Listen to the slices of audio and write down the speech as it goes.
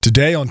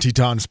Today on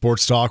Teton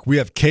Sports Talk, we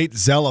have Kate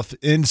Zelliff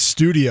in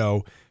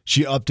studio.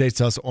 She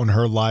updates us on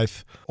her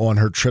life, on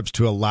her trips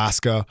to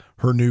Alaska,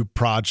 her new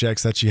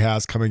projects that she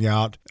has coming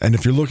out. And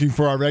if you're looking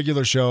for our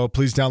regular show,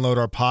 please download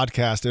our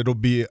podcast. It'll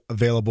be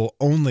available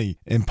only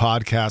in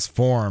podcast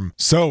form.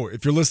 So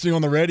if you're listening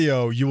on the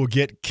radio, you will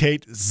get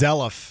Kate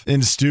Zelliff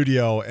in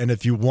studio. And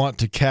if you want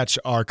to catch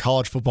our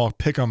college football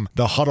pick'em,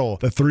 the huddle,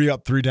 the 3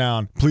 up, 3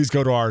 down, please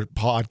go to our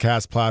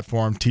podcast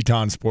platform,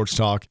 Teton Sports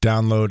Talk,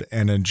 download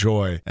and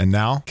enjoy. And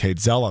now, Kate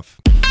Zelliff.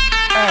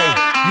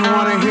 Hey, you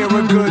want to hear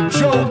a good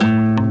joke?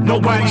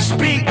 Nobody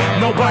speak,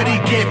 nobody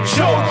get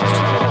choked.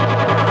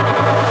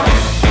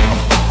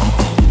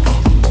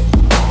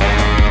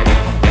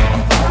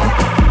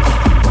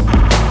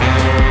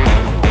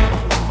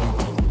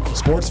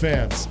 Sports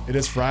fans, it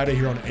is Friday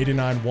here on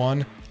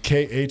 89.1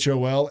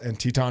 KHOL, and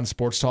Teton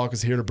Sports Talk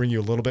is here to bring you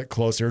a little bit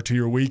closer to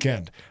your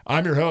weekend.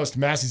 I'm your host,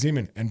 Massey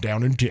Zeman, and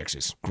down in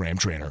Texas, Graham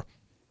Trainer.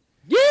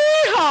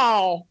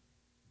 Yeehaw!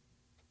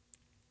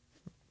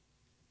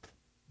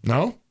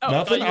 No? Oh,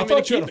 Nothing? I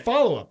thought you had a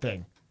follow-up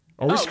thing.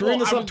 Are we screwing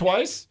this up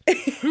twice?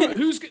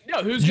 Who's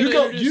You gonna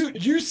go.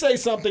 You say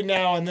something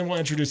now, and then we'll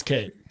introduce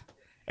Kate.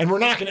 And we're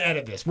not going to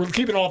edit this. We're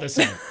keeping all this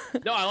in.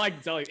 No, I like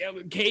to tell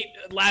you. Kate,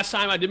 last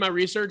time I did my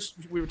research,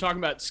 we were talking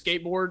about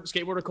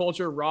skateboarder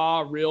culture,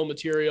 raw, real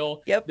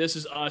material. Yep. This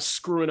is us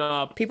screwing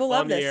up. People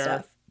love on the this air.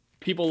 stuff.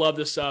 People love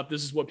this stuff.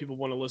 This is what people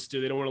want to listen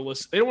to. They don't want to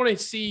listen. They don't want to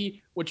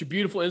see what your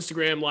beautiful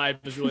Instagram life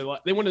is really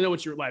like. They want to know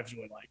what your life is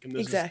really like. And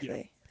this Exactly.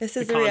 is, This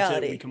is the the content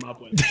reality. we come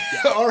up with.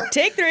 Yeah. All right.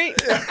 Take 3.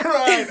 All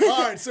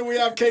right. So we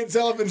have Kate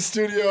Zelliff in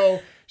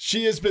studio.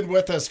 She has been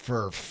with us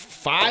for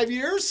 5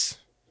 years?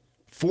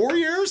 4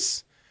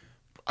 years?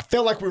 I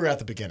feel like we were at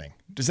the beginning.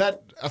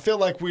 I feel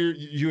like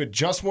you had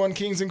just won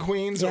Kings and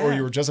Queens, or Yeah.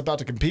 you were just about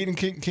to compete in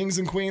Kings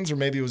and Queens, or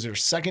maybe it was your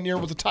second year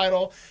with the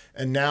title,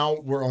 and now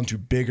we're on to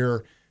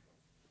bigger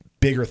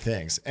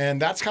things.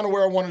 And that's kind of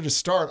where I wanted to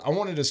start. I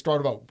wanted to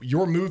start about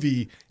your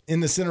movie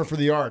in the Center for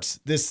the Arts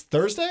this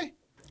Thursday?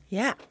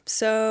 Yeah.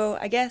 So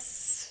I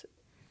guess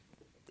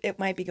it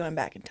might be going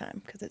back in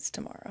time because it's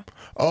tomorrow.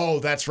 Oh,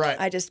 that's right.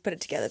 I just put it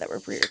together that we're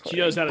pre-recording. She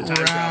knows how to time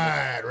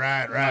travel.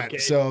 Right. Okay.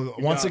 So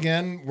Good once job.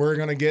 again, we're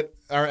gonna get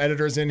our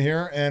editors in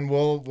here, and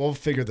we'll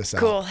figure this out.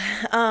 Cool.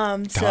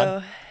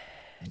 So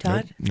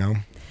Todd. No.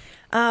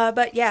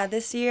 But yeah,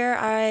 this year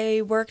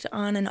I worked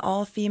on an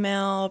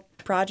all-female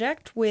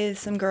project with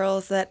some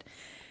girls that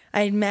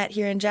I met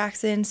here in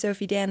Jackson.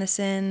 Sophie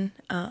Dannison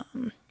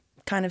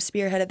kind of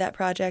spearheaded that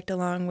project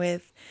along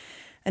with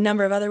a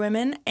number of other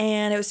women.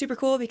 And it was super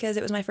cool because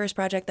it was my first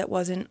project that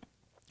wasn't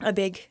a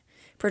big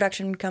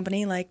production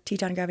company like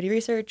Teton Gravity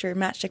Research or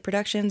Matchstick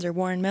Productions or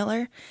Warren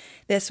Miller.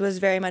 This was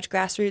very much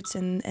grassroots,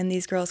 and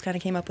these girls kind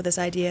of came up with this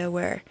idea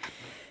where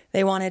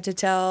they wanted to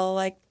tell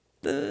like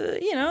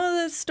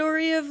the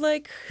story of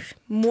like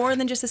more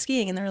than just the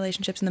skiing and the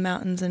relationships in the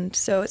mountains. And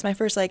so it's my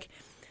first like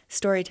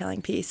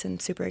storytelling piece,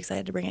 and super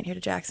excited to bring it here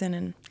to Jackson.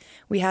 And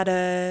we had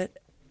a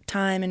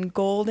time in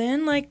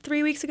Golden like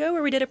 3 weeks ago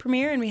where we did a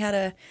premiere, and we had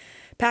a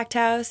packed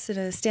house and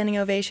a standing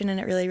ovation, and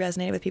it really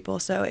resonated with people.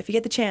 So if you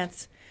get the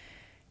chance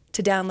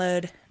to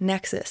download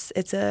Nexus,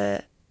 it's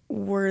a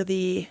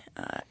worthy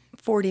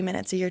 40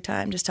 minutes of your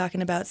time just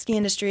talking about ski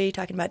industry,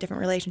 talking about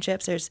different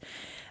relationships. There's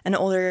an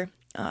older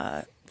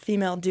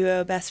female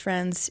duo, best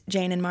friends,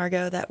 Jane and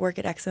Margot, that work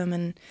at Exum,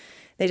 and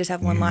they just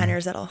have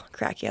one-liners that'll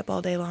crack you up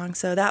all day long.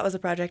 So that was a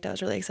project I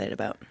was really excited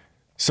about.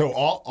 So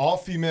all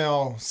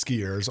female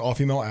skiers, all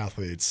female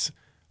athletes.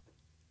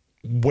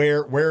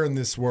 Where in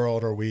this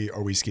world are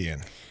we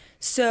skiing?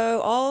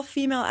 So all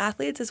female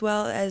athletes, as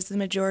well as the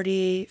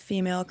majority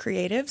female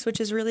creatives,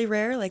 which is really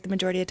rare. Like the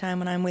majority of the time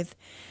when I'm with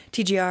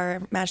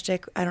TGR,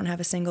 Matchstick, I don't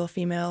have a single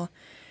female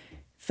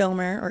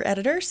filmer or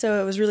editor.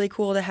 So it was really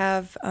cool to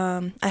have,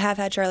 I have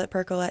had Charlotte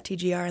Perkle at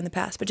TGR in the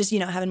past, but just,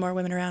 having more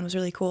women around was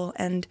really cool.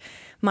 And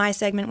my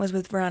segment was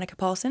with Veronica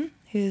Paulson,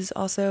 who's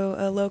also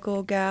a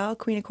local gal.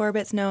 Queen of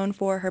Corbett's known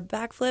for her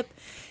backflip.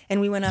 And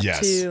we went up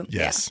to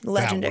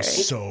legendary. That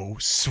was so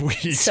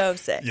sweet. So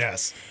sick.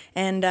 Yes.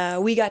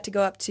 And we got to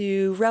go up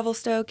to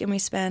Revelstoke, and we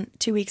spent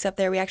 2 weeks up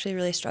there. We actually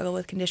really struggled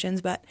with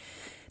conditions, but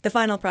the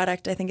final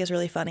product I think is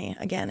really funny.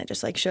 Again, it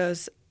just like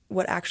shows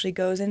what actually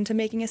goes into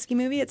making a ski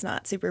movie. It's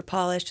not super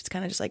polished. It's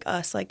kind of just like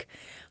us like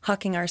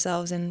hucking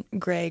ourselves in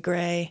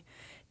gray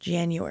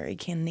January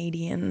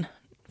Canadian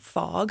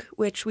fog,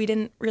 which we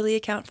didn't really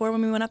account for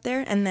when we went up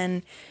there. And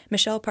then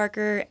Michelle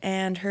Parker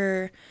and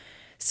her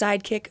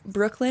sidekick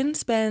Brooklyn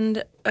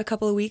spend a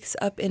couple of weeks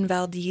up in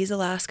Valdez,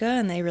 Alaska,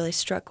 and they really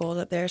struck gold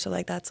up there. So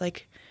like that's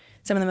like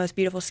some of the most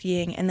beautiful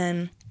skiing. And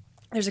then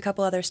there's a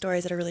couple other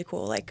stories that are really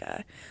cool, like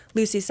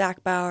Lucy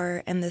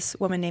Sackbauer and this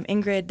woman named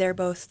Ingrid. They're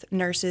both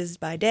nurses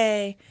by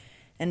day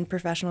and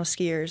professional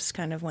skiers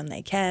kind of when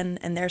they can,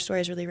 and their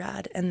story is really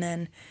rad. And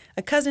then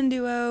a cousin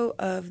duo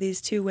of these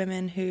two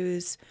women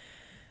whose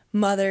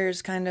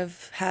mothers kind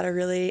of had a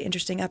really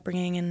interesting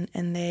upbringing,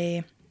 and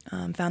they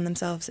found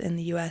themselves in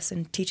the U.S.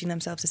 and teaching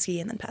themselves to ski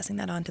and then passing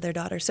that on to their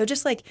daughters. So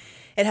just like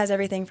it has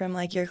everything from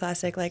like your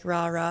classic like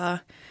rah-rah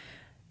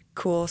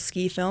cool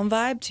ski film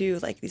vibe to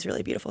like these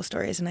really beautiful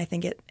stories. And I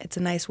think it's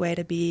a nice way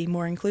to be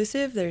more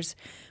inclusive. There's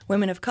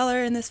women of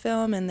color in this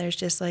film, and there's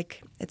just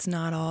like, it's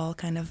not all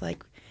kind of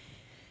like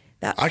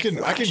that. I can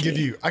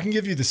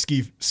give you the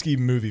ski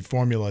movie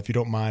formula if you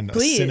don't mind.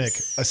 Please.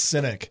 A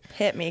cynic.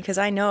 Hit me, because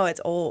I know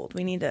it's old.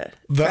 We need to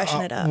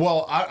freshen it up.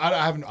 Well,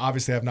 I haven't,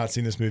 obviously have not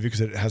seen this movie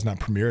because it has not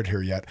premiered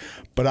here yet.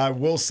 But I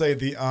will say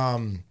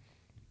the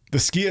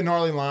ski a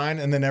gnarly line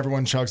and then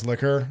everyone chugs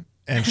liquor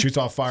and shoots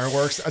off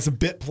fireworks. That's a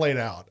bit played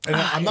out. And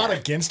I'm not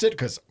against it,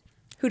 because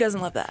who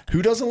doesn't love that?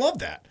 Who doesn't love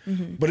that?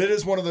 Mm-hmm. But it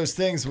is one of those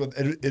things with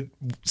it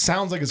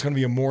sounds like it's going to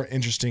be a more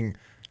interesting,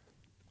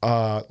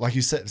 like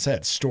you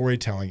said,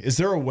 storytelling. Is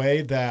there a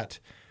way that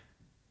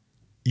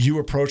you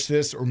approach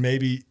this, or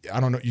maybe, I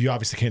don't know, you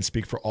obviously can't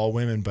speak for all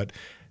women, but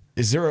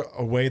is there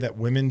a way that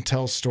women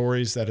tell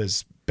stories that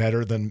is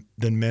better than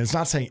men? It's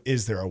not saying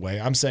is there a way.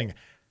 I'm saying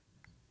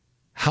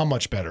how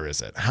much better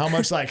is it? How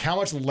much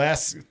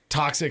less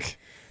toxic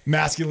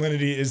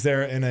masculinity is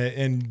there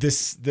in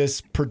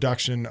this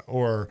production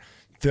or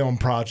film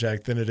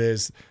project than it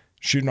is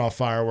shooting off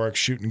fireworks,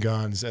 shooting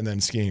guns, and then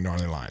skiing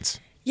gnarly lines?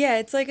 Yeah,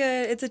 it's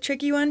a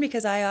tricky one,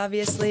 because I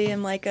obviously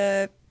am like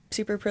a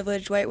super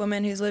privileged white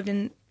woman who's lived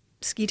in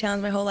ski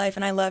towns my whole life,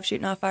 and I love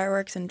shooting off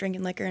fireworks and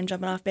drinking liquor and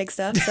jumping off big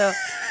stuff. So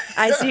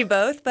I see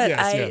both, but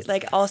yes.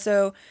 like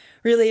also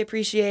really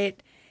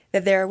appreciate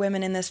that there are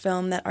women in this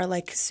film that are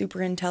like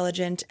super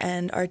intelligent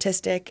and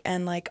artistic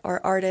and like are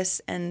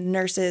artists and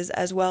nurses,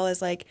 as well as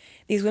like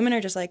these women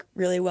are just like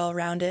really well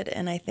rounded.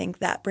 And I think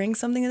that brings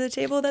something to the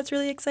table that's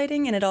really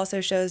exciting. And it also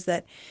shows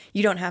that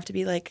you don't have to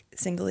be like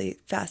singly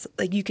fast.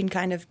 Like you can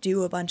kind of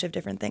do a bunch of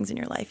different things in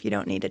your life. You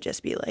don't need to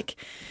just be like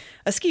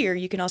a skier.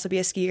 You can also be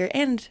a skier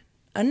and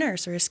a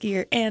nurse, or a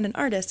skier and an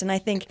artist. And I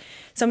think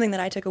something that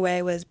I took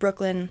away was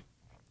Brooklyn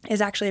is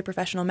actually a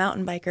professional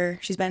mountain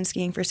biker. She's been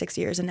skiing for 6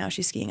 years, and now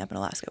she's skiing up in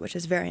Alaska, which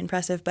is very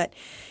impressive. But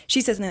she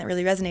said something that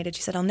really resonated.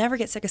 She said, I'll never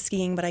get sick of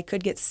skiing, but I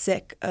could get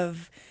sick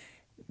of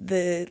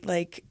the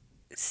like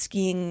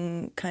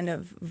skiing kind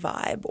of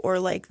vibe, or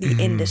like the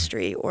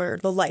industry or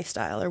the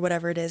lifestyle or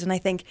whatever it is. And I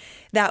think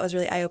that was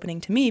really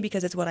eye-opening to me,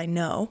 because it's what I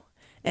know,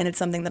 and it's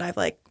something that I've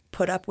like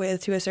put up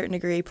with to a certain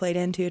degree, played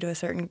into to a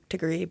certain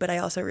degree. But I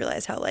also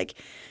realized how like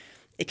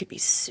it could be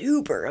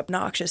super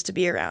obnoxious to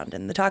be around,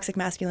 and the toxic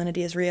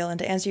masculinity is real. And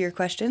to answer your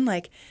question,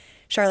 like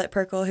Charlotte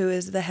Perkle, who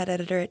is the head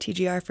editor at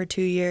TGR for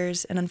 2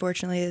 years, and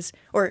unfortunately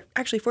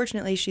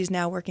fortunately, she's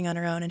now working on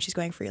her own, and she's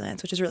going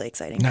freelance, which is really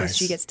exciting, because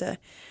she gets to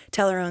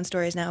tell her own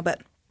stories now.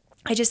 But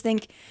I just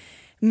think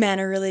men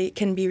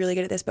can be really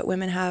good at this, but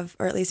women have,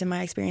 or at least in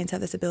my experience,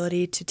 have this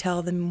ability to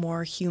tell the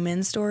more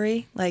human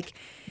story. Like,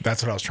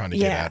 that's what I was trying to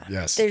get at.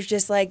 Yes. There's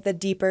just like the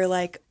deeper,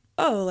 like,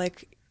 oh,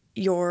 like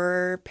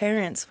your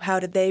parents, how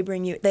did they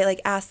bring you? They like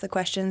ask the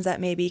questions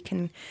that maybe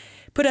can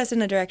put us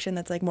in a direction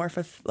that's like more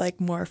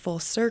full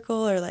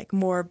circle, or like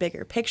more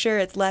bigger picture.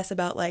 It's less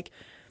about like,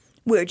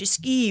 where'd you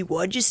ski?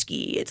 What'd you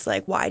ski? It's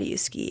like, why do you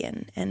ski?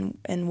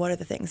 And what are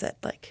the things that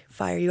like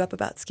fire you up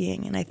about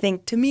skiing? And I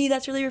think to me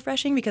that's really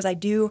refreshing, because I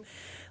do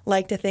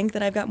like to think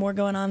that I've got more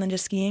going on than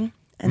just skiing.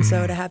 And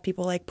so to have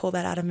people like pull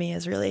that out of me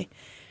is really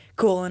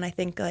cool. And I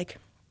think like,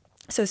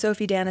 so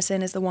Sophie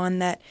Dannison is the one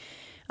that,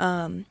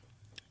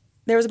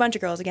 there was a bunch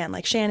of girls, again,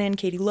 like Shannon,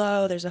 Katie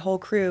Lowe, there's a whole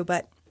crew,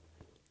 but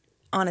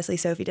honestly,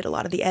 Sophie did a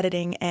lot of the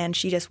editing, and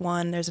she just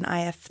won. There's an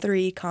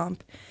IF3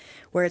 comp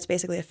where it's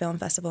basically a film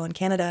festival in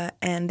Canada,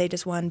 and they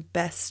just won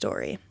Best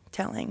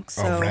Storytelling.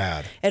 So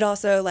rad. It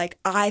also, like,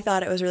 I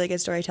thought it was really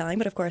good storytelling,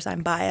 but of course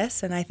I'm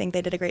biased, and I think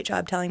they did a great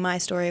job telling my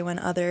story when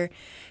other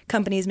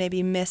companies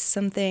maybe missed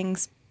some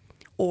things,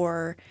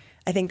 or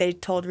I think they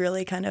told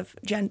really kind of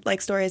like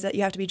stories that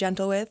you have to be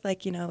gentle with,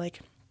 like, you know,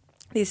 like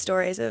these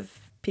stories of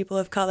people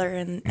of color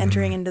and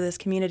entering into this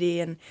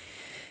community. And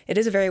it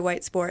is a very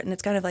white sport, and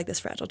it's kind of like this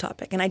fragile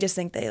topic. And I just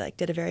think they like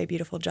did a very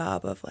beautiful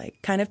job of like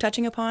kind of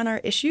touching upon our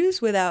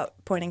issues without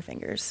pointing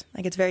fingers.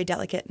 Like it's very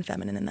delicate and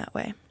feminine in that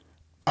way.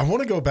 I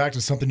want to go back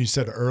to something you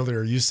said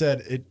earlier. You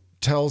said it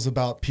tells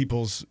about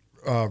people's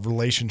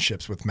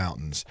relationships with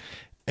mountains.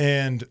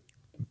 And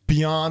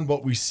beyond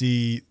what we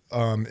see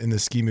in the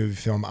ski movie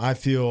film, I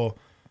feel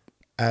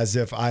as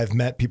if I've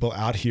met people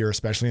out here,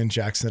 especially in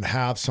Jackson, that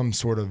have some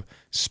sort of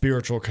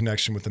spiritual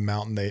connection with the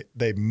mountain.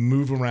 They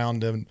move around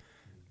them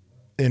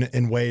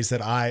in ways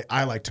that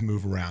I like to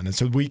move around. And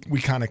so we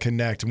kind of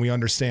connect, and we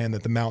understand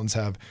that the mountains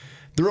have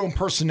their own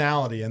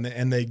personality, and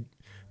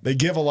they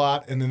give a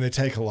lot and then they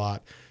take a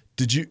lot.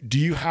 Do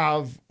you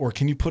have, or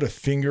can you put a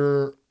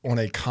finger on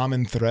a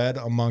common thread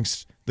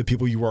amongst the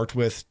people you worked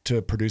with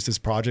to produce this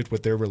project,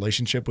 with their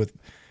relationship with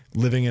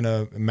living in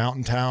a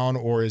mountain town,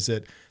 or is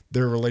it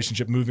their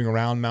relationship moving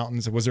around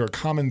mountains? Was there a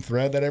common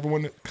thread that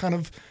everyone kind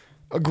of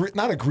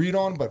not agreed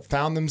on, but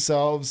found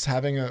themselves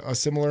having a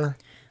similar?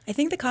 I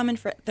think the common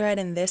thread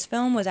in this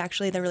film was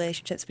actually the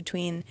relationships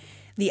between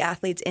the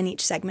athletes in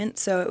each segment.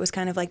 So it was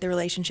kind of like the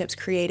relationships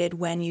created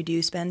when you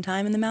do spend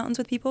time in the mountains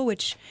with people,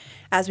 which,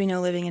 as we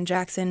know, living in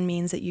Jackson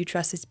means that you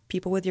trust these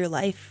people with your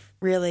life,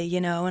 really,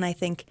 you know, and I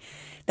think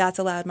that's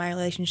allowed my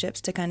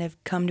relationships to kind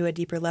of come to a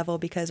deeper level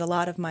because a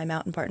lot of my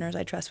mountain partners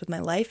I trust with my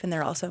life, and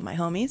they're also my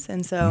homies.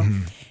 And so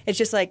it's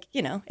just like,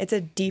 you know, it's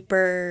a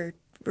deeper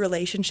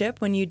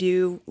relationship when you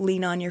do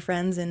lean on your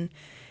friends in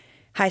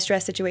high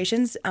stress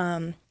situations.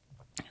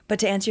 But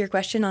to answer your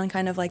question on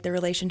kind of like the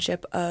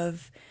relationship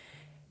of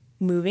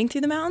moving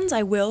through the mountains,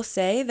 I will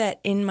say that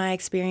in my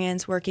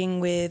experience working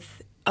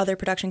with other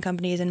production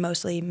companies and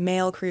mostly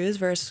male crews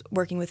versus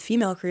working with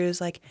female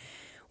crews, like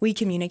we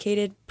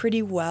communicated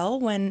pretty well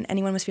when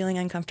anyone was feeling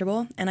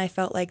uncomfortable. And I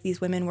felt like these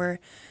women were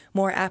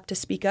more apt to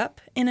speak up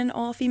in an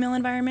all-female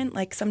environment.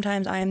 Like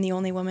sometimes I am the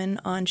only woman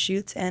on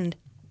shoots, and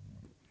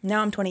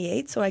now I'm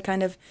 28, so I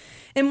kind of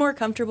am more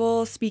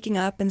comfortable speaking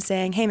up and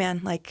saying, hey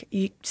man, like,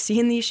 you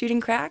seeing these shooting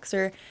cracks,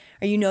 or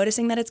are you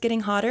noticing that it's getting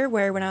hotter?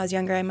 Where when I was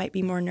younger, I might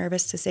be more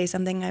nervous to say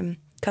something. I'm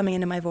coming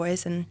into my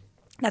voice, and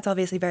that's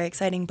obviously very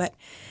exciting. But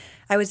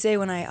I would say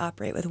when I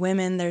operate with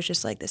women, there's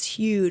just like this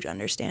huge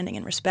understanding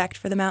and respect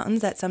for the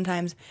mountains that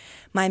sometimes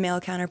my male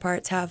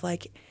counterparts have,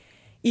 like,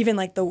 even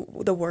like the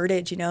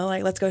wordage, you know,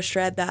 like, let's go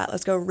shred that,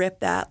 let's go rip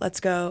that, let's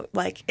go,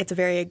 like, it's a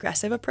very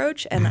aggressive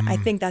approach. And I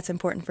think that's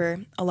important for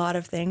a lot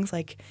of things,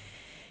 like,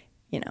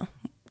 you know,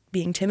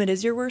 being timid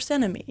is your worst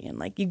enemy. And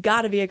like, you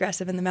got to be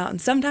aggressive in the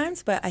mountains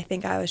sometimes. But I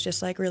think I was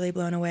just like really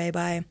blown away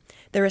by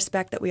the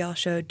respect that we all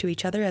showed to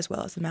each other as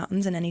well as the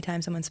mountains. And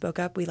anytime someone spoke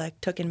up, we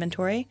like took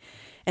inventory.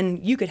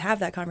 And you could have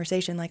that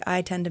conversation. Like,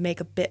 I tend to make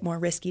a bit more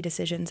risky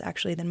decisions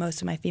actually than most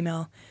of my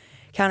female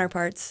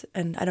counterparts,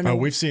 and I don't know. Oh,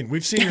 we've seen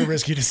your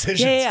risky decisions.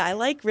 Yeah, I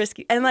like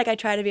risky, and like I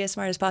try to be as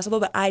smart as possible,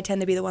 but I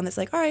tend to be the one that's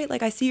like, all right,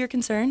 like I see your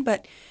concern,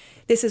 but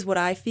this is what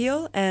I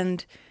feel,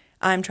 and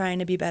I'm trying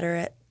to be better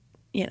at,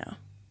 you know,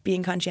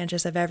 being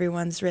conscientious of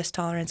everyone's risk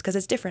tolerance because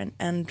it's different.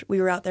 And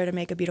we were out there to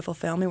make a beautiful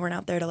film. We weren't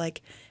out there to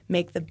like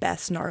make the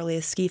best,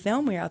 gnarliest ski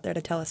film. We were out there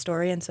to tell a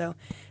story, and so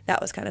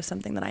that was kind of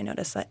something that I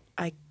noticed that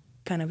I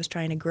kind of was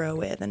trying to grow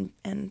with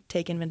and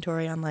take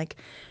inventory on, like,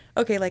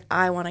 okay, like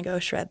I want to go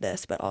shred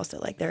this, but also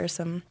like there are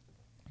some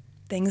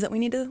things that we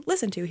need to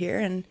listen to here,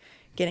 and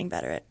getting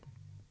better at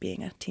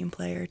being a team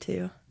player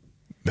too.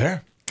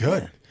 There,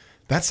 good.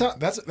 Yeah.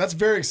 That's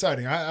very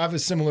exciting. I have a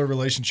similar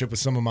relationship with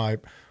some of my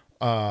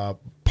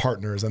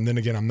partners, and then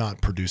again, I'm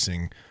not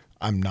producing.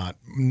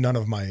 None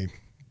of my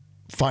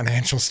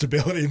financial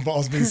stability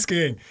involves me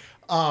skiing.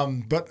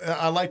 But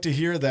I like to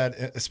hear that,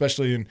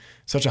 especially in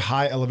such a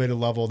high elevated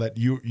level that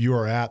you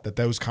are at, that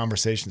those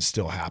conversations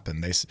still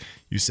happen.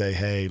 You say,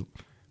 hey,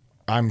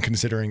 I'm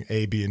considering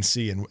A, B, and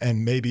C,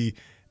 and maybe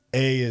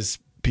A is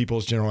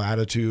people's general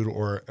attitude,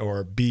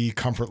 or B,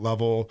 comfort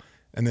level,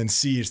 and then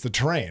C is the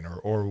terrain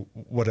or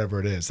whatever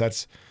it is.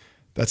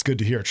 That's good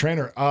to hear.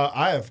 Trainer,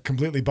 I have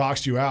completely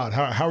boxed you out.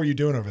 How are you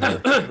doing over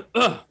there?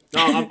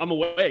 No, I'm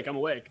awake.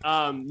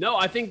 No,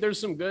 I think there's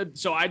some good.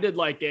 So I did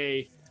like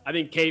I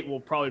think Kate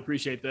will probably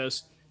appreciate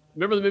this.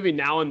 Remember the movie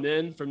Now and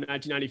Then from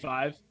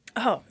 1995?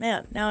 Oh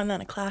man, Now and Then,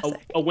 a classic.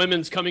 A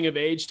women's coming of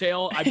age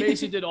tale. I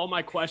basically did all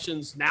my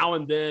questions now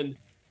and then,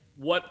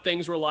 what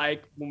things were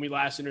like when we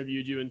last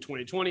interviewed you in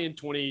 2020 and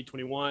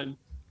 2021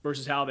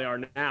 versus how they are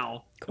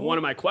now. Cool. And one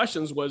of my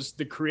questions was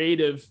the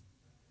creative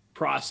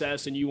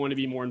process, and you want to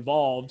be more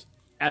involved.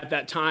 At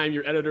that time,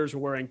 your editors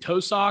were wearing toe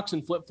socks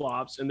and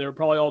flip-flops, and they were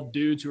probably all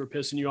dudes who were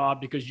pissing you off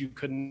because you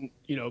couldn't,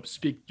 you know,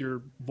 speak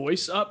your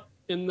voice up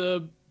in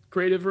the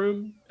creative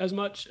room as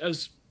much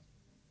as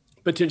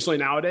potentially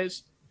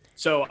nowadays.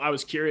 So I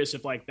was curious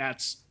if like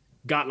that's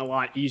gotten a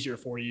lot easier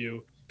for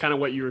you, kind of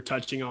what you were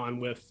touching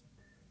on with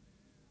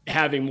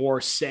having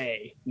more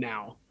say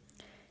now.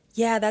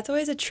 Yeah, that's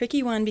always a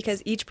tricky one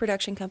because each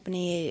production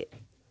company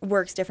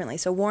works differently.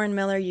 So Warren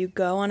Miller, you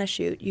go on a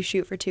shoot, you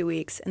shoot for 2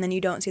 weeks, and then you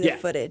don't see the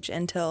footage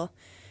until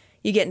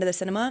you get into the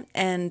cinema.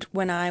 And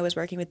when I was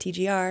working with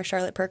TGR,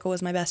 Charlotte Perkle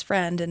was my best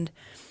friend, and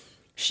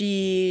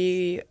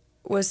she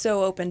was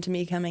so open to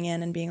me coming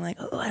in and being like,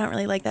 oh, I don't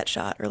really like that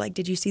shot. Or like,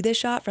 did you see this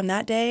shot from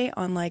that day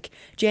on like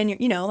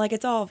January, you know, like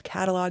it's all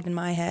cataloged in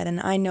my head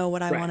and I know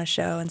what I want to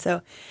show. And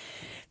so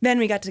then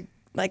we got to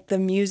like, the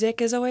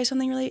music is always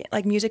something really,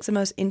 like music's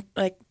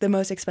the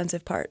most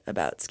expensive part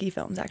about ski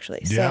films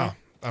actually. Yeah.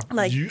 So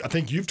like, I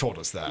think you've told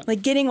us that.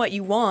 Like getting what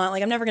you want,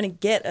 like I'm never going to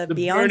get a the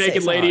Beyonce Bare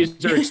Naked song.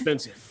 Ladies are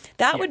expensive.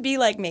 That would be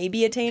like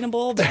maybe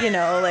attainable, but you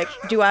know, like,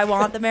 do I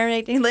want the Bare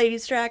Naked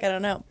Ladies track? I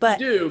don't know. But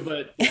you do,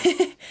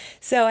 but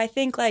so I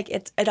think like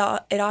it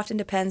often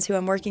depends who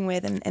I'm working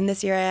with. And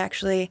this year I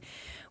actually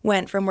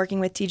went from working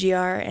with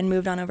TGR and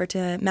moved on over to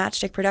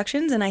Matchstick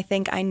Productions. And I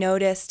think I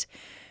noticed,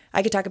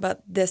 I could talk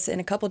about this in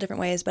a couple different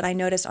ways, but I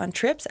noticed on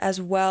trips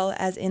as well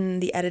as in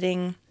the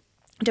editing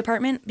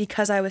department,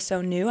 because I was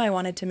so new, I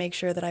wanted to make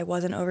sure that I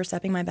wasn't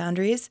overstepping my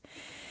boundaries.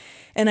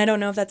 And I don't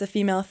know if that's a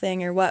female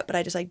thing or what, but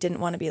I just like didn't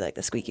want to be like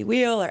the squeaky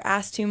wheel or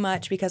ask too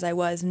much because I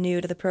was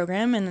new to the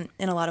program. And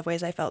in a lot of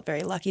ways, I felt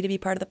very lucky to be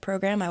part of the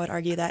program. I would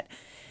argue that.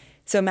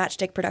 So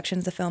Matchstick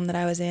Productions, the film that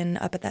I was in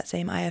up at that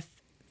same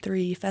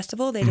 3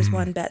 festival. They just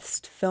won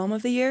Best Film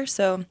of the Year.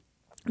 So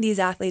these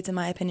athletes, in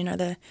my opinion, are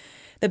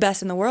the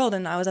best in the world.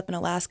 And I was up in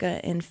Alaska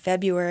in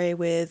February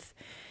with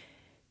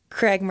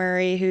Craig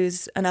Murray,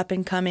 who's an up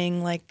and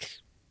coming,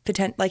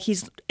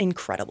 he's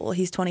incredible.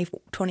 He's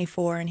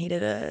 24 and he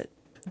did a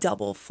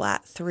double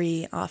flat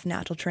 3 off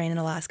natural terrain in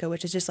Alaska,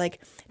 which is just it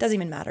doesn't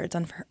even matter. It's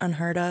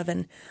unheard of.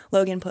 And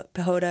Logan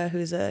Pahota,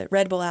 who's a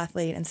Red Bull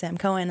athlete, and Sam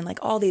Cohen, and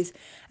all these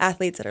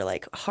athletes that are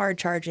hard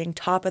charging,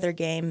 top of their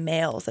game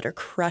males that are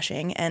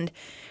crushing. And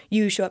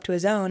you show up to a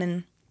zone,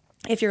 and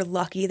if you're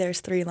lucky,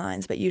 there's 3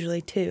 lines, but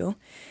usually 2.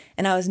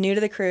 And I was new to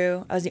the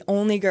crew. I was the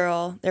only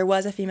girl. There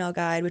was a female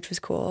guide, which was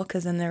cool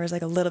because then there was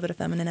a little bit of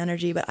feminine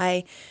energy. But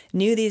I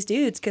knew these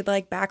dudes could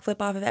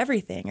backflip off of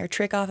everything or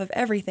trick off of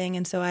everything.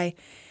 And so I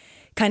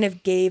kind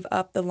of gave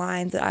up the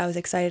lines that I was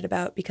excited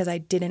about because I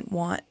didn't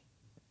want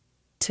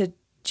to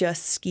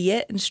just ski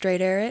it and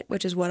straight air it,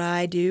 which is what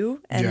I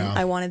do. And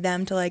I wanted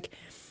them to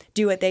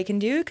do what they can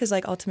do because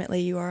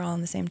ultimately you are all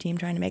on the same team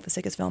trying to make the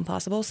sickest film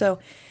possible. So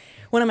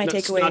one of my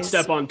takeaways. Not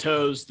step on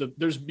toes.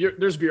 There's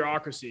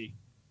bureaucracy.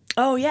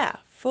 Oh yeah,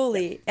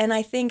 fully. And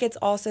I think it's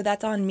also,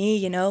 that's on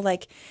me,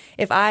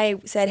 if I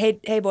said,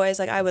 hey boys,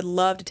 I would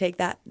love to take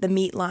the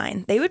meat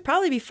line, they would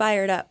probably be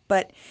fired up,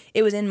 but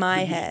it was in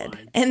my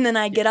head. And then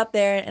I'd get up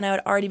there and I would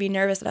already be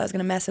nervous that I was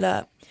going to mess it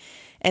up.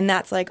 And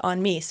that's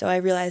on me. So I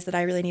realized that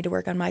I really need to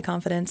work on my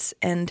confidence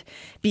and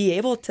be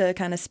able to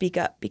kind of speak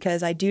up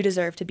because I do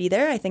deserve to be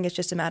there. I think it's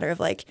just a matter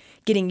of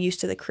getting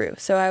used to the crew.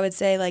 So I would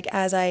say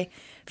as I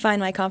find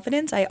my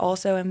confidence, I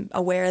also am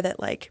aware that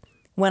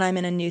when I'm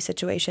in a new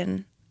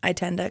situation, I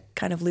tend to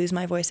kind of lose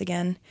my voice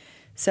again.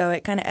 So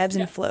it kind of ebbs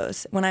and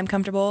flows. When I'm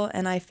comfortable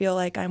and I feel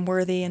like I'm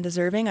worthy and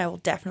deserving, I will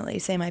definitely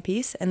say my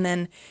piece. And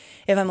then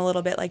if I'm a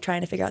little bit trying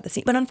to figure out the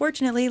scene. But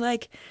unfortunately,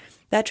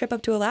 that trip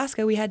up to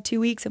Alaska, we had 2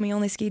 weeks and we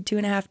only skied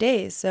 2.5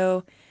 days.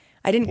 So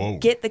I didn't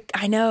get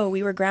I know,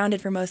 we were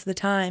grounded for most of the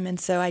time.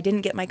 And so I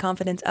didn't get my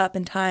confidence up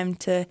in time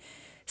to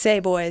say,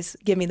 boys,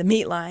 give me the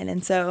meat line.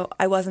 And so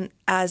I wasn't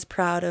as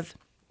proud of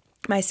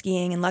my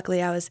skiing. And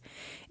luckily I was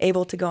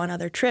able to go on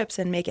other trips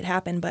and make it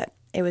happen. But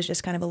it was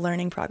just kind of a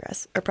learning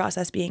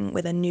process being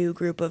with a new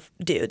group of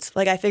dudes.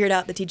 I figured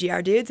out the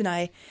TGR dudes and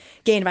I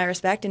gained my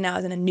respect, and now I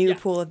was in a new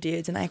pool of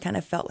dudes and I kind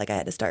of felt like I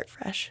had to start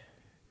fresh.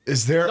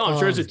 Is there? No, I'm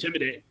sure it's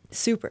intimidating.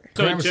 Super.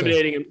 So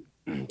intimidating.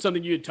 And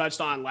something you had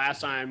touched on last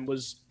time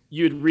was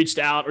you had reached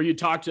out or you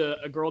talked to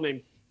a girl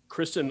named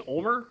Kristen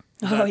Ulmer.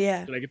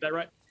 Yeah. Did I get that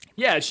right?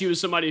 Yeah, she was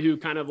somebody who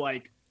kind of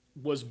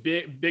was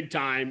big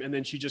time, and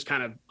then she just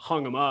kind of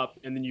hung them up,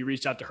 and then you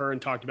reached out to her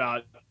and talked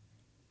about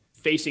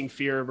facing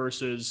fear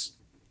versus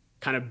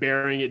kind of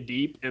burying it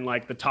deep and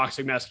the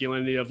toxic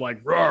masculinity of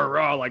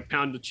raw,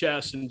 pound the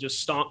chest and just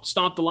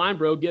stomp the line,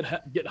 bro. Get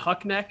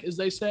huck neck, as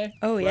they say.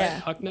 Oh right? yeah.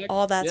 Huck neck.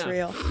 All that's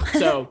real.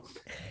 So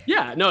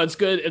yeah, no, it's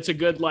good. It's a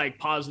good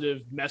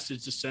positive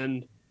message to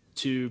send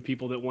to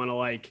people that want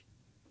to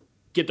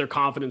get their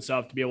confidence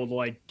up to be able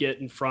to get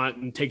in front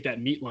and take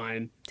that meat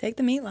line. Take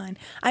the meat line.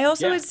 I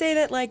also would say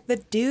that the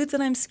dudes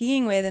that I'm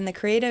skiing with and the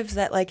creatives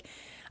that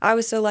I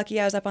was so lucky.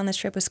 I was up on this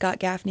trip with Scott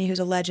Gaffney, who's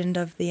a legend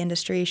of the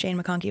industry.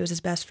 Shane McConkey was his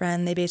best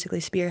friend. They basically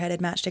spearheaded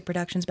Matchstick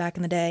Productions back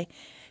in the day.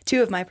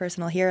 2 of my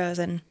personal heroes,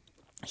 and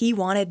he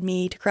wanted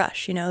me to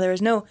crush. There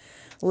was no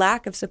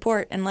lack of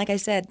support. And like I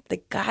said,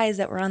 the guys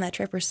that were on that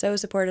trip were so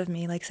supportive of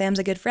me. Sam's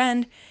a good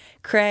friend.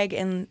 Craig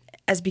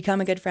has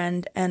become a good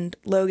friend, and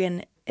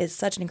Logan is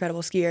such an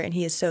incredible skier, and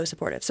he is so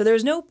supportive. So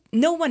there's no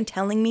one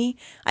telling me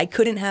I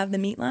couldn't have the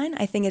meat line.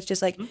 I think it's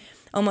just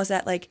almost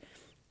that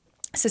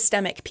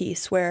systemic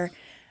piece where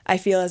I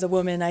feel as a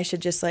woman I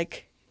should just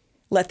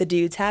let the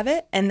dudes have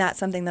it, and that's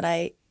something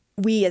that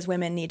we as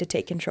women need to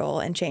take control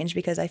and change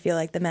because I feel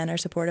like the men are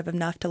supportive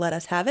enough to let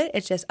us have it.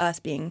 It's just us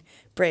being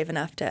brave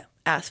enough to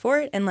ask for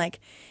it and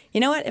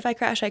you know what, if I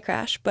crash, I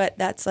crash, but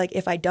that's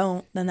if I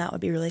don't, then that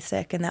would be really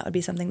sick, and that would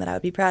be something that I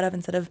would be proud of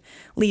instead of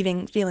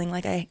leaving feeling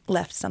like I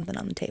left something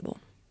on the table.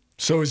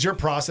 So is your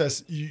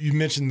process, you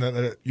mentioned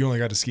that you only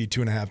got to ski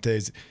 2.5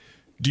 days.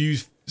 Do you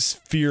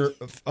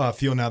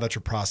feel now that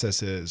your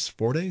process is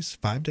 4 days,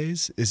 5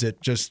 days? Is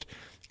it just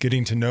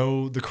getting to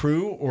know the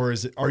crew, or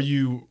are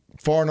you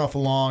far enough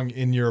along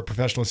in your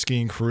professional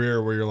skiing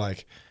career where you're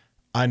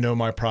I know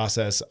my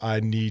process, I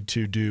need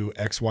to do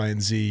X, Y,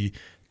 and Z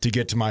to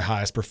get to my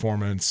highest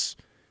performance,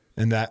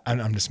 and that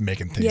I'm just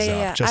making things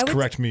up. Just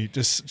correct me,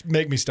 just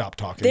make me stop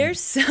talking. There's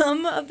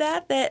some of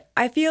that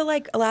I feel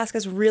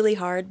Alaska's really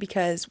hard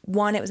because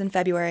one, it was in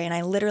February and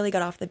I literally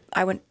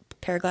I went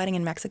paragliding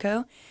in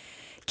Mexico.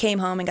 Came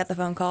home and got the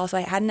phone call. So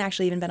I hadn't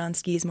actually even been on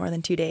skis more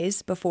than 2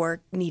 days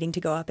before needing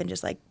to go up and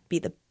just be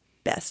the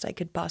best I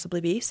could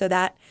possibly be. So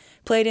that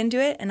played into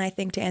it. And I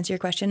think to answer your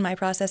question, my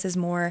process is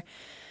more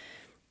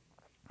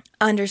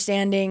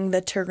understanding the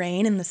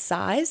terrain and the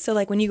size. So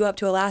when you go up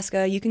to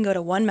Alaska, you can go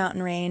to one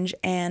mountain range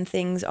and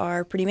things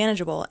are pretty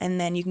manageable. And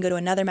then you can go to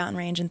another mountain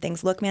range and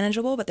things look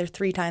manageable, but they're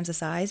 3 times the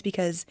size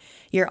because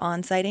you're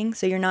on-sighting.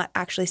 So you're not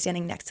actually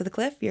standing next to the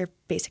cliff. You're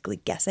basically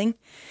guessing.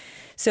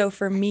 So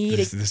for me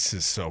this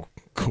is so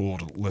cool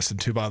to listen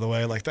to, by the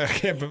way. Like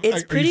that.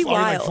 It's pretty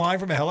wild. Like flying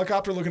from a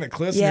helicopter looking at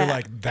cliffs, and you're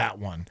like, that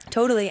one.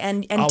 Totally.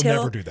 And I'll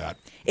never do that.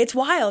 It's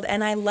wild.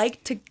 And I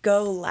like to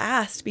go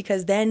last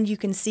because then you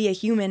can see a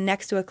human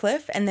next to a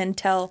cliff and then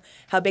tell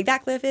how big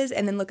that cliff is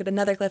and then look at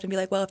another cliff and be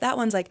like, well, if that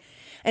one's like,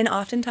 and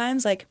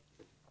oftentimes like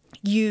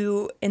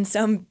you, in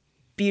some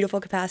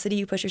beautiful capacity,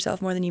 you push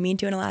yourself more than you mean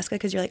to in Alaska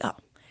because you're like, oh,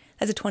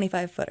 that's a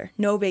 25-footer.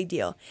 No big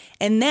deal.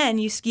 And then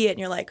you ski it and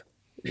you're like,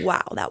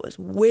 wow, that was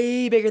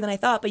way bigger than I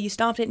thought, but you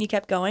stomped it and you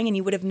kept going and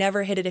you would have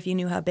never hit it if you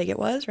knew how big it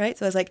was, right?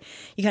 So it's like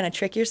you kind of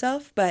trick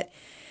yourself, but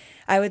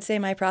I would say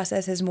my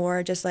process is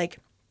more just like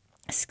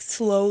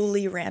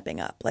slowly ramping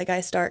up. Like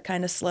I start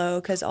kind of slow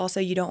because also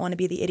you don't want to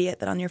be the idiot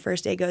that on your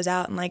first day goes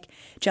out and like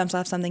jumps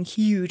off something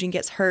huge and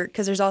gets hurt,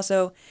 because there's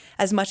also,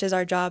 as much as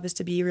our job is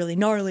to be really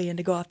gnarly and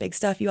to go off big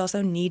stuff, you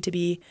also need to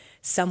be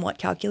somewhat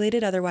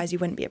calculated. Otherwise you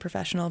wouldn't be a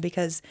professional,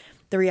 because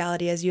the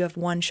reality is you have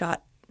one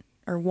shot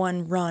or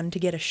one run to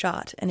get a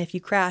shot. And if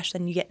you crash,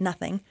 then you get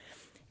nothing.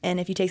 And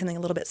if you take something a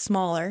little bit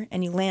smaller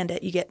and you land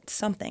it, you get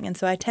something. And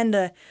so I tend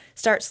to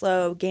start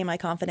slow, gain my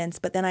confidence.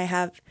 But then I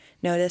have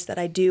noticed that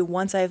I do,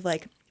 once I've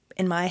like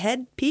in my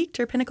head peaked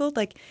or pinnacled,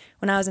 like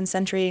when I was in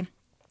Sentry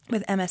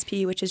with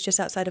MSP, which is just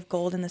outside of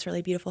Gold in this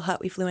really beautiful hut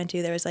we flew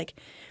into, there was like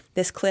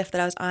this cliff that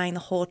I was eyeing the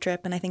whole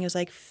trip. And I think it was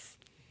like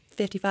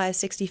 55,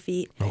 60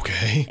 feet.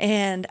 Okay.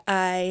 And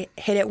I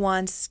hit it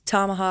once,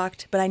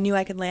 tomahawked, but I knew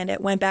I could land it,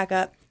 went back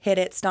up, hit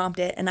it, stomped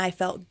it, and I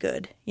felt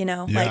good, you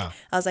know? Yeah. Like,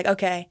 I was like,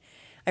 okay,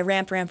 I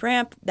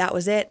ramped, that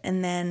was it,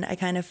 and then I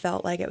kind of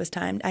felt like it was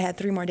time. I had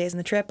 3 more days in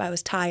the trip, I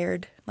was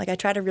tired. Like, I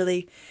try to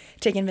really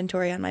take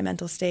inventory on my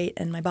mental state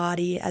and my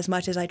body as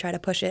much as I try to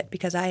push it,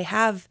 because I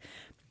have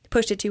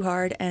pushed it too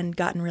hard and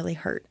gotten really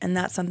hurt, and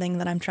that's something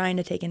that I'm trying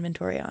to take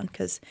inventory on,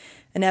 because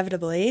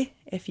inevitably,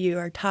 if you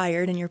are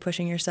tired and you're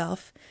pushing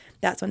yourself,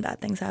 that's when bad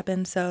things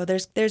happen. So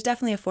there's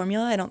definitely a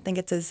formula. I don't think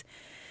it's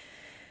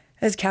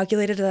as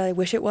calculated as I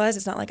wish it was.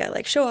 It's not like I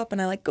like show up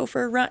and I like go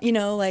for a run, you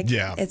know, like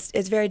yeah.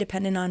 It's very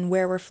dependent on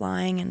where we're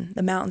flying and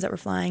the mountains that we're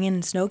flying in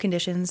and snow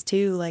conditions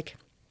too. Like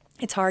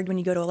it's hard when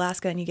you go to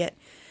Alaska and you get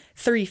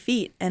 3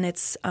 feet and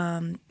it's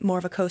more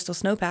of a coastal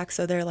snowpack.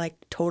 So they're like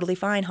totally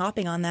fine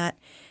hopping on that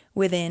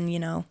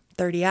within,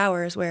 30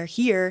 hours, where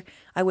here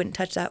I wouldn't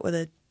touch that with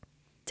a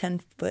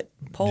 10-foot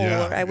pole,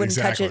 or I wouldn't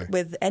touch it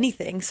with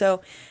anything.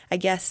 So I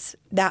guess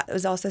that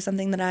was also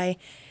something that I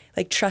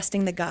like.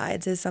 Trusting the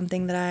guides is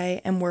something that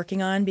I am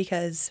working on,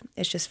 because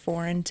it's just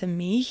foreign to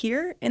me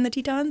here in the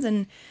Tetons,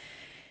 and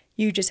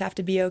you just have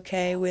to be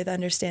okay with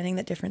understanding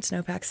that different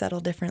snowpacks settle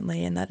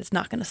differently and that it's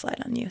not going to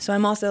slide on you. So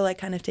I'm also like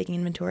kind of taking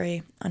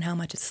inventory on how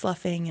much it's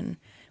sloughing and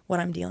what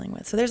I'm dealing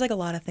with. So there's like a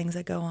lot of things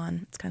that go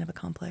on. It's kind of a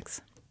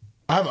complex.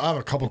 I have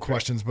a couple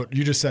questions, but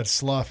you just said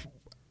slough.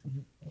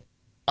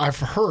 I've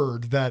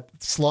heard that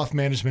slough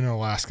management in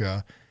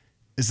Alaska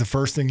is the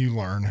first thing you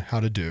learn how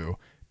to do,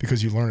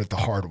 because you learn it the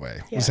hard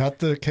way. Yeah. Was that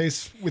the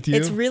case with you?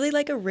 It's really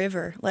like a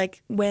river.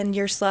 Like when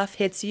your slough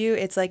hits you,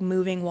 it's like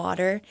moving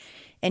water,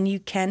 and you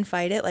can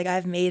fight it. Like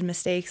I've made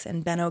mistakes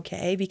and been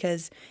okay,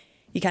 because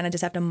you kind of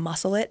just have to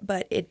muscle it,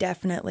 but it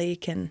definitely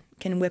can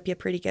whip you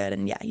pretty good.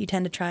 And yeah, you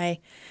tend to try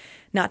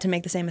not to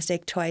make the same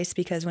mistake twice,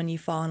 because when you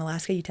fall in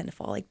Alaska, you tend to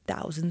fall like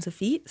thousands of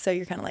feet. So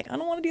you're kind of like, I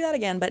don't want to do that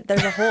again, but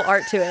there's a whole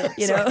art to it,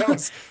 you know? That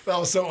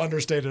was so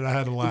understated. I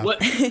had to laugh.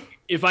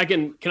 If I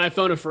can I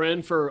phone a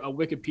friend for a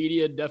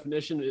Wikipedia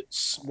definition?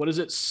 What is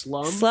it?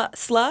 Slum?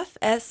 Slough,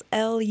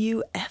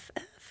 SLUFF,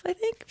 I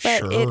think. But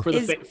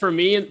sure. For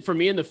me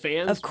and the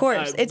fans. Of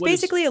course. It's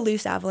basically a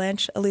loose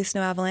avalanche, a loose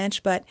snow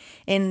avalanche, but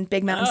in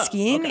big mountain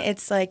skiing,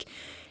 it's like,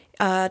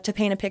 to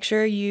paint a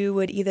picture, you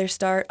would either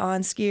start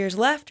on skier's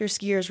left or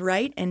skier's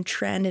right and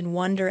trend in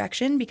one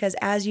direction, because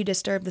as you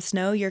disturb the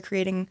snow, you're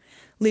creating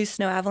loose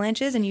snow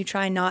avalanches, and you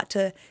try not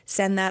to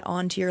send that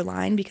onto your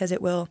line, because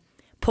it will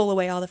pull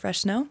away all the fresh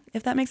snow,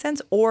 if that makes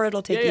sense, or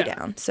it'll take you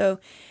down. So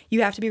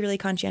you have to be really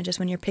conscientious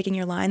when you're picking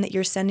your line, that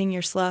you're sending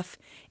your slough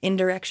in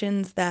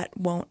directions that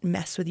won't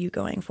mess with you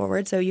going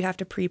forward. So you have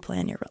to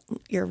pre-plan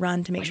your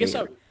run to make sure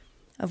you're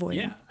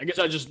avoiding. Yeah, I guess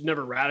I was just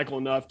never radical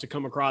enough to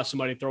come across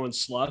somebody throwing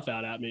slough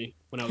out at me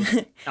when I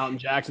was out in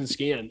Jackson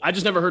skiing. I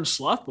just never heard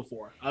slough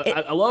before.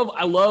 I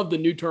love the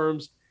new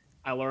terms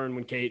I learned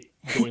when Kate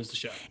joins the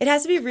show. It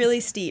has to be really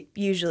steep,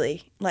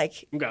 usually.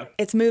 Like,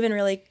 it's moving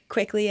really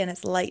quickly, and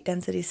it's light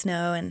density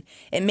snow, and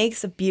it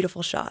makes a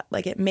beautiful shot.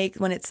 Like,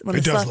 when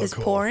the slough is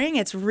pouring,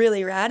 it's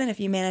really rad, and if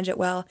you manage it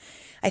well,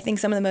 I think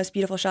some of the most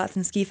beautiful shots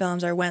in ski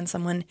films are when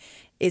someone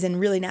is in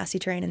really nasty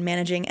terrain and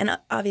managing, and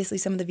obviously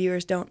some of the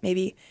viewers don't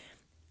maybe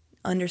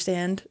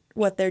understand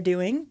what they're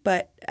doing,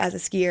 but as a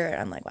skier,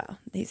 I'm like, wow,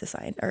 he's a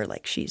scientist, or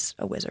like she's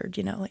a wizard,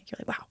 like you're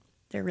like, wow,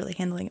 they're really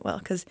handling it well.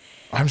 Because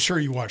I'm sure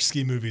you watch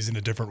ski movies in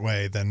a different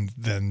way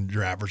than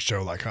your average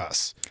Joe like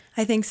us.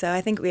 I think so. I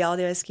think we all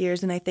do as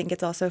skiers, and I think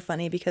it's also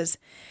funny because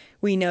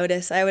we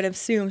notice, I would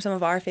assume some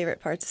of our favorite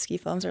parts of ski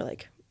films are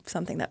like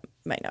something that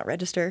might not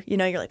register. You're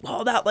like,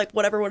 well, that like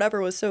whatever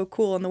was so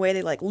cool, and the way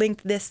they like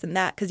linked this and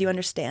that, because you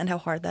understand how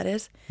hard that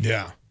is.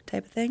 Yeah.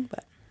 Type of thing,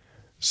 but.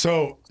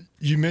 So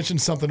you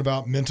mentioned something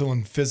about mental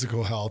and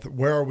physical health.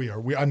 Where are we?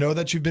 I know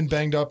that you've been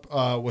banged up.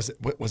 Was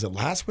it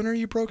last winter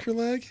you broke your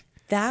leg?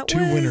 That Two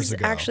was winters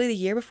ago. actually the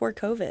year before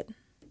COVID,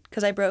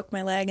 because I broke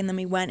my leg and then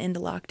we went into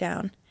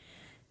lockdown.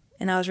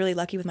 And I was really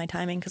lucky with my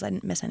timing because I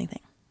didn't miss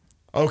anything.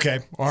 Okay.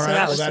 All right. that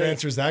Well, was that sweet.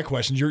 answers that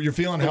question. You're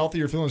feeling healthy.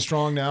 You're feeling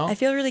strong now. I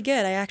feel really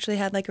good. I actually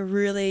had like a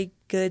really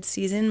good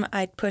season.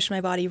 I pushed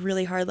my body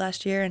really hard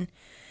last year and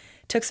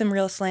took some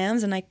real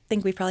slams. And I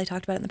think we've probably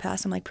talked about it in the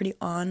past. I'm like pretty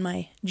on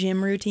my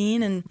gym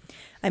routine, and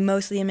I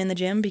mostly am in the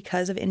gym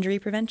because of injury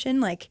prevention.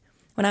 Like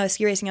when I was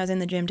ski racing, I was in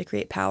the gym to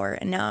create power,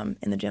 and now I'm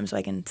in the gym so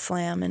I can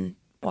slam and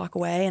walk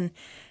away. And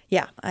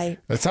yeah,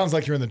 That sounds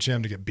like you're in the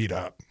gym to get beat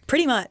up.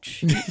 pretty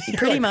much.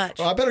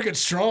 Well, I better get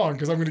strong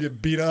because I'm going to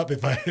get beat up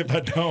if I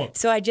don't.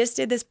 So I just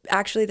did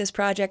this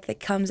project that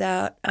comes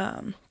out,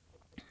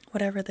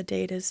 whatever the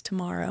date is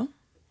tomorrow.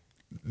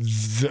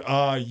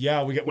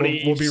 Yeah, we'll be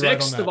right on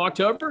 26th that. of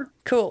October.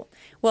 Cool.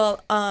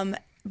 Well,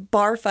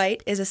 Bar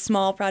Fight is a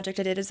small project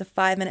I did. It's a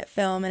 5-minute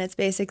film, and it's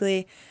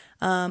basically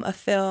a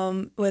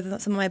film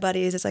with some of my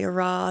buddies. It's like a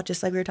raw,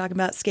 just like we were talking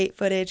about, skate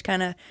footage,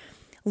 kind of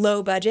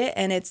low budget,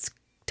 and it's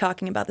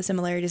talking about the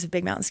similarities of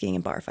big mountain skiing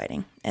and bar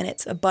fighting. And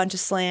it's a bunch of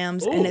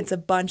slams, and it's a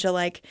bunch of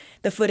like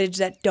the footage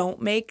that don't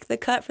make the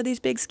cut for these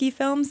big ski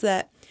films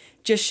that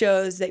just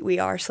shows that we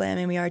are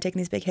slamming, we are taking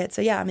these big hits.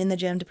 So yeah, I'm in the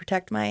gym to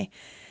protect my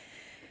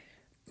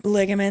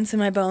ligaments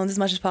and my bones as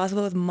much as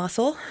possible with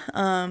muscle.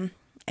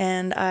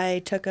 And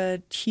I took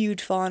a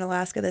huge fall in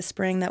Alaska this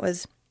spring that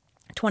was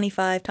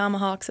 25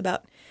 tomahawks,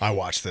 about, I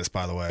watched this,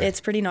 by the way.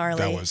 it's pretty gnarly.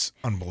 That was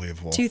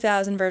unbelievable.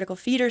 2,000 vertical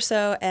feet or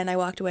so, and I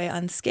walked away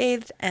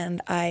unscathed,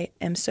 and I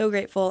am so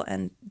grateful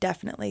and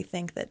definitely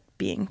think that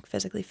being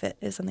physically fit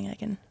is something I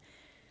can.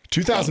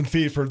 2,000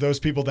 feet, for those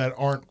people that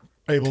aren't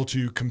able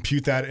to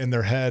compute that in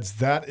their heads,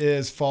 that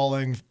is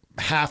falling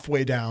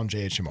halfway down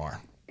JHMR.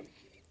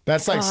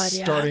 That's like God,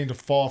 yeah. starting to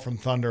fall from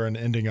Thunder and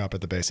ending up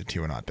at the base of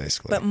Tiwanaku,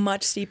 basically. But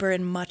much steeper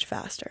and much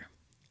faster.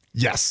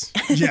 Yes.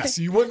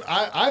 You wouldn't.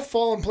 I've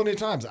fallen plenty of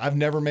times. I've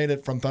never made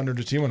it from Thunder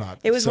to Tiwanaku.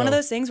 It was one of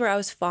those things where I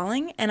was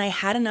falling and I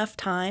had enough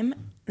time.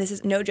 This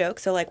is no joke.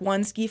 So like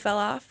one ski fell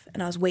off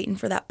and I was waiting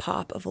for that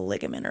pop of a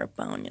ligament or a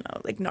bone,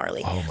 like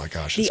gnarly. Oh my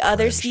gosh. The it's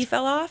other cringed. ski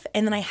fell off,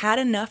 and then I had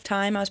enough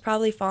time. I was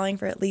probably falling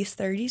for at least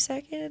 30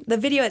 seconds. The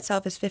video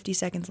itself is 50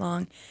 seconds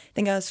long. I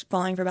think I was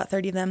falling for about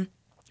 30 of them.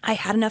 I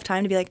had enough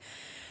time to be like,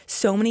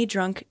 so many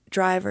drunk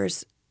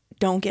drivers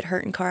don't get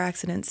hurt in car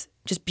accidents.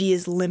 Just be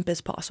as limp as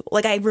possible.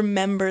 Like I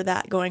remember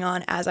that going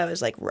on as I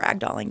was like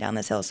ragdolling down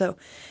this hill. So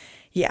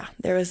yeah,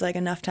 there was like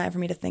enough time for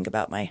me to think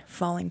about my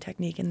falling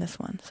technique in this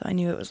one. So I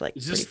knew it was like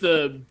Is this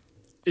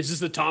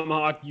the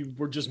tomahawk you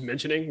were just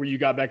mentioning, where you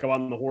got back up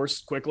on the horse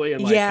quickly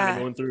and like kind of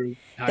going through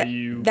how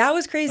that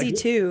was crazy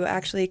too,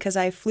 actually, because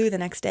I flew the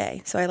next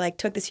day. So I like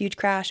took this huge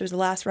crash. It was the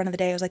last run of the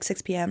day. It was like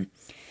 6 p.m.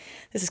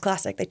 This is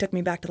classic. They took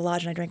me back to the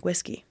lodge and I drank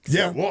whiskey.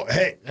 Yeah, well,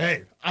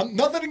 hey, I'm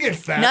nothing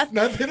against that.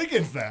 Nothing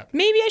against that.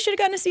 Maybe I should have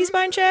gotten a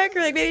C-spine check, or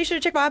like maybe I should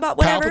have checked my eyeball,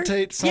 whatever.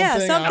 Palpitate something. Yeah, I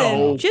don't something.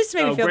 know. Just to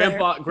make me feel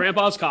better.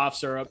 Grandpa's cough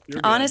syrup.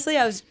 You're good. Honestly,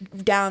 I was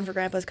down for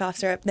Grandpa's cough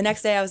syrup. The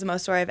next day, I was the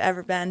most sore I've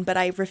ever been, but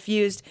I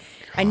refused.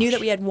 I knew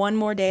that we had one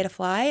more day to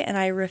fly, and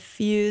I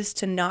refused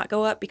to not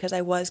go up because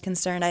I was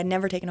concerned. I had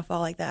never taken a fall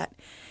like that,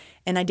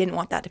 and I didn't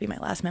want that to be my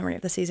last memory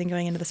of the season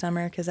going into the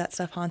summer, because that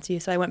stuff haunts you.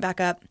 So I went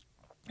back up,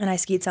 and I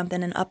skied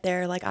something, and up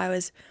there, like I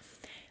was...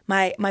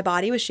 My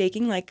body was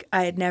shaking like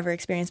I had never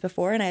experienced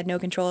before, and I had no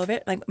control of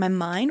it. Like my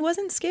mind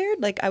wasn't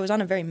scared. Like I was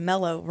on a very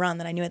mellow run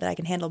that I knew that I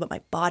can handle, but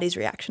my body's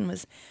reaction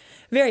was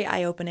very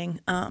eye-opening.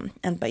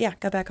 But yeah,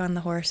 got back on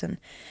the horse and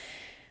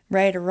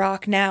ready to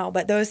rock now.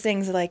 But those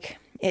things, like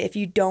if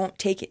you don't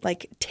take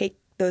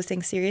those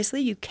things seriously,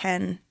 you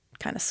can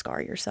kind of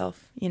scar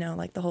yourself.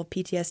 Like the whole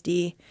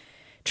PTSD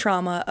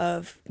trauma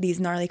of these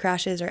gnarly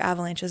crashes or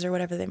avalanches or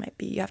whatever they might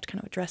be. You have to kind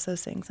of address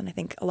those things, and I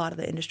think a lot of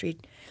the industry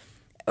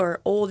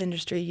or old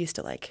industry used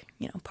to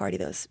party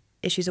those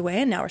issues away,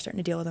 and now we're starting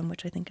to deal with them,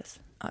 which I think is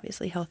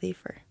obviously healthy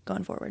for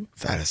going forward.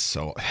 That is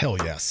so hell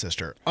yes,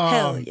 sister.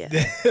 Hell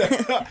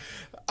yeah.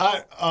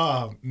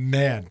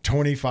 Man,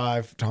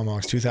 25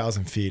 tomahawks,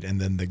 2,000 feet,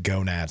 and then the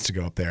gonads to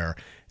go up there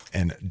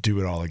and do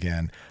it all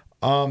again.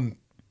 Well,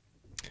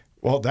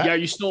 that. Yeah, are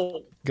you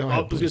still? Go ahead,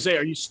 I was gonna say,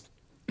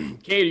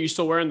 Kate, are you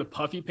still wearing the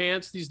puffy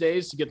pants these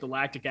days to get the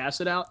lactic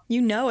acid out?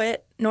 You know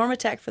it.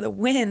 Normatec for the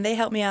win. They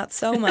help me out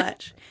so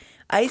much.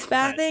 Ice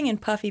bathing and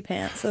puffy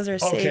pants. Those are a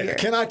savior.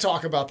 Can I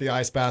talk about the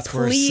ice bath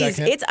for a Please.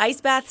 second? It's ice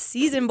bath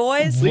season,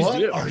 boys. Please What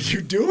do. are you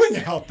doing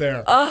out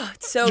there? Oh,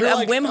 so You're I'm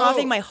like, Wim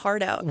Hofing oh, my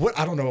heart out. What?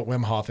 I don't know what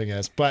Wim Hofing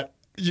is, but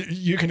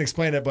you can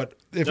explain it. But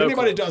if No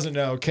anybody clue. doesn't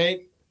know,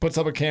 Kate puts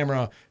up a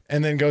camera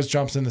and then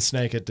jumps in the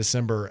snake at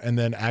December and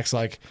then acts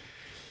like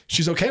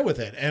she's okay with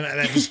it, and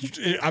it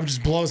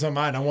just blows my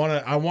mind. I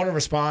want to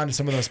respond to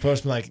some of those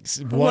posts, like,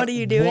 What are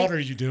you doing? What are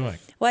you doing?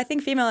 Well, I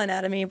think female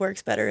anatomy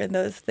works better in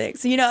those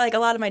things. So, like a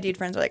lot of my dude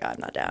friends are like, oh, I'm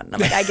not down. And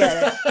I'm like, I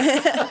get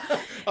it.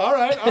 All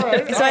right.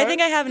 So I think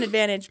I have an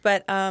advantage,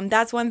 but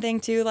that's one thing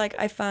too. Like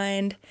I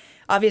find,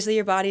 obviously,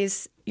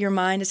 your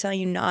mind is telling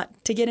you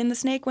not to get in the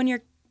snake when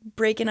you're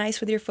breaking ice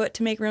with your foot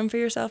to make room for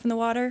yourself in the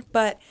water.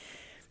 But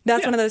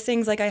that's one of those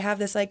things, like I have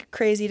this like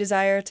crazy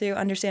desire to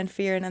understand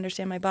fear and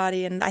understand my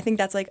body. And I think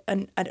that's like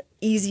an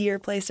easier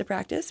place to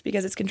practice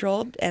because it's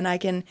controlled and I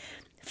can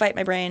fight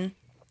my brain.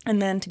 And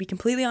then to be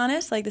completely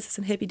honest, like this is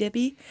some hippy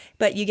dippy,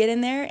 but you get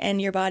in there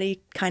and your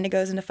body kind of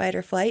goes into fight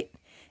or flight.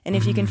 And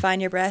if you can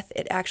find your breath,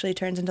 it actually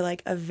turns into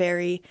like a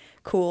very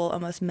cool,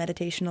 almost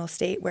meditational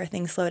state where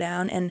things slow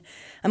down. And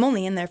I'm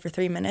only in there for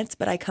 3 minutes,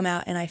 but I come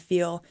out and I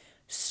feel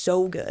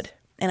so good.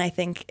 And I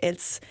think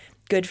it's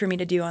good for me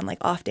to do on like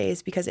off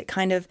days because it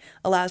kind of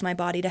allows my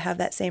body to have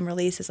that same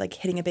release as like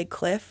hitting a big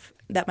cliff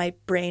that my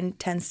brain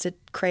tends to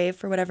crave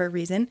for whatever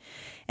reason.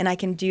 And I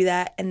can do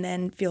that and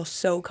then feel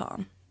so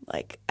calm.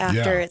 Like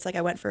after it's like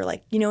I went for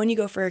like, you know, when you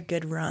go for a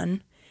good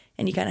run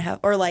and you kind of have,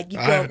 or like you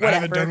go, whatever. I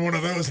haven't done one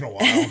of those in a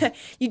while.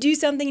 You do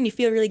something and you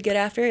feel really good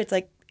after. It's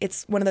like,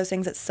 it's one of those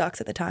things that sucks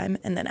at the time.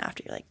 And then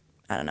after you're like,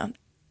 I don't know,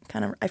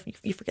 kind of,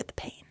 you forget the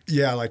pain.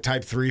 Yeah, like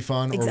type 3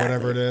 fun or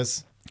whatever it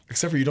is.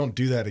 Except for you don't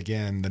do that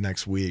again the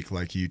next week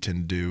like you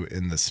tend to do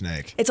in the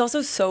snake. It's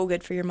also so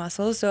good for your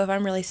muscles. So if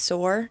I'm really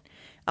sore,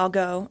 I'll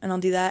go and I'll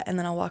do that and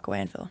then I'll walk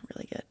away and feel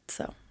really good.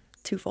 So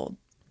twofold.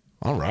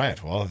 All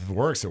right. Well, if it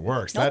works, it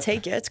works. I'll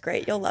take you. It's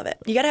great. You'll love it.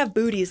 You got to have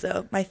booties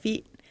though. My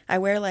feet, I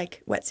wear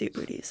like wetsuit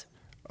booties.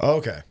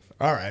 Okay.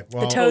 All right.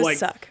 Well, the toes like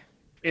suck.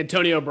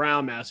 Antonio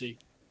Brown, Massey.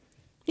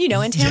 You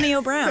know,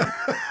 Antonio Brown.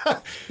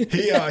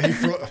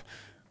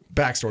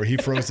 Backstory: he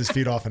froze his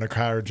feet off in a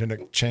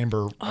cryogenic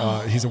chamber.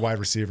 He's a wide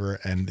receiver,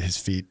 and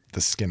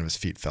the skin of his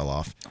feet fell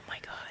off. Oh my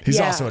god! He's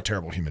also a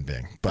terrible human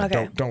being. But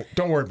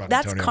don't worry about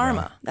That's Antonio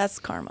karma. Brown. That's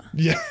karma.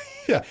 Yeah.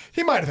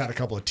 He might have had a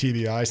couple of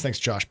TBIs. Thanks,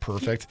 Josh.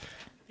 Perfect.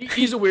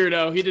 He's a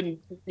weirdo. He didn't,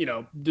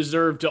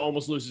 deserve to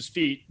almost lose his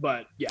feet.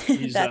 But yeah,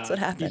 he's, that's what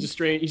happened.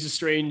 He's a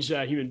strange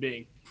human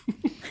being.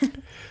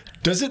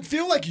 Does it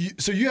feel like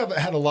you have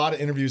had a lot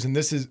of interviews, and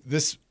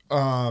this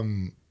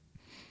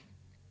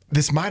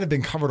might have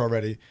been covered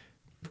already.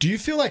 Do you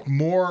feel like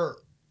more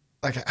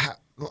like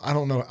I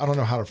don't know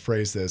how to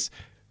phrase this.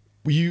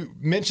 You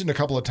mentioned a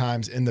couple of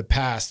times in the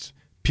past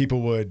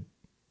people would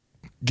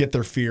get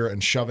their fear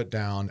and shove it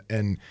down,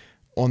 and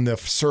on the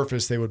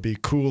surface they would be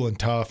cool and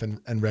tough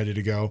and ready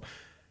to go.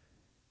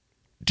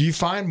 Do you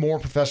find more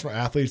professional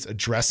athletes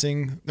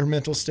addressing their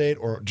mental state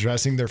or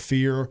addressing their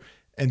fear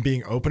and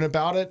being open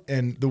about it?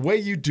 And the way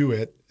you do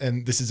it,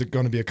 and this is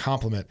going to be a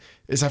compliment,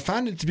 is I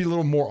find it to be a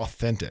little more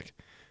authentic.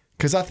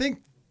 Because I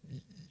think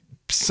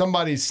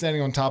somebody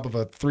standing on top of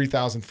a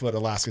 3,000-foot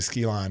Alaska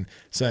ski line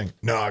saying,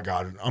 "No, I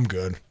got it. I'm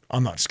good.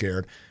 I'm not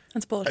scared."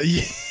 That's bullshit.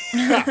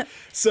 Yeah.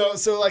 So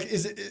like,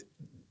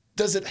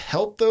 does it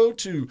help though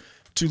to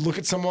look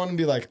at someone and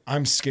be like,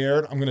 "I'm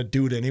scared. I'm going to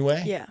do it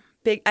anyway"? Yeah.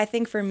 Big. I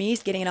think for me,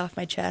 it's getting it off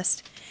my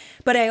chest,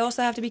 but I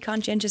also have to be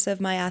conscientious of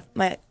my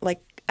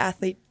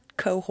athlete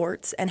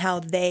cohorts and how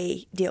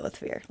they deal with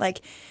fear.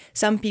 Like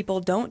some people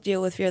don't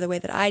deal with fear the way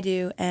that I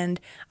do,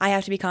 and I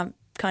have to be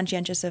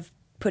conscientious of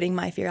putting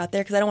my fear out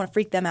there because I don't want to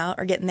freak them out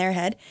or get in their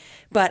head.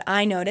 But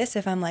I notice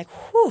if I'm like,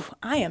 whew,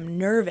 I am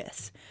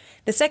nervous.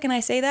 The second I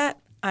say that,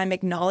 I'm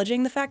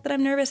acknowledging the fact that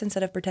I'm nervous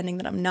instead of pretending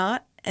that I'm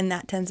not, and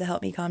that tends to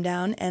help me calm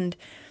down. And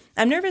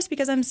I'm nervous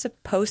because I'm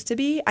supposed to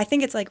be. I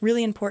think it's like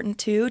really important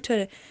too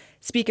to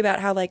speak about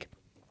how like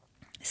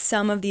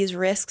some of these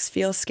risks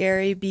feel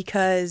scary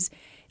because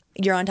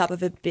you're on top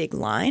of a big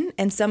line,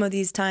 and some of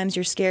these times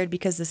you're scared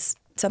because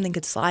something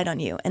could slide on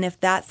you. And if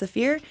that's the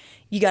fear,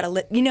 you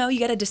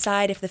gotta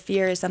decide if the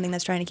fear is something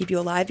that's trying to keep you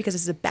alive because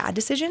this is a bad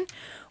decision,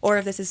 or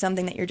if this is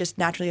something that you're just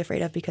naturally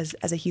afraid of because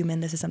as a human,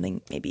 this is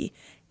something maybe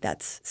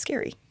that's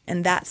scary.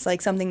 And that's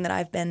like something that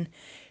I've been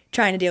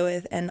trying to deal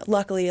with. And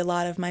luckily a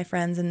lot of my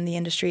friends in the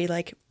industry,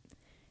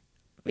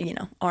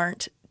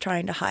 aren't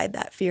trying to hide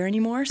that fear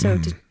anymore. So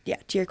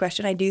to your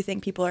question, I do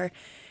think people are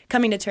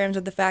coming to terms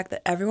with the fact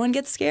that everyone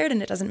gets scared,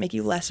 and it doesn't make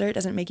you lesser. It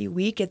doesn't make you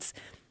weak. It's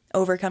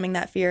overcoming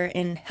that fear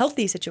in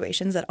healthy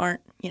situations that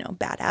aren't,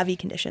 bad AV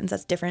conditions.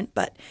 That's different.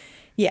 But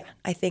yeah,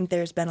 I think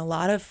there's been a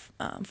lot of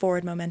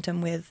forward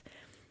momentum with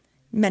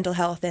mental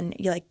health, and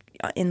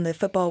in the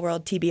football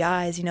world,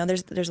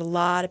 TBIs, there's a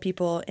lot of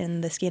people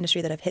in the ski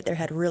industry that have hit their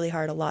head really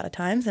hard a lot of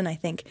times. And I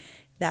think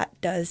that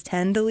does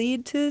tend to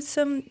lead to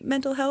some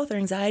mental health or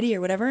anxiety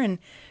or whatever. And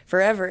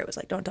forever it was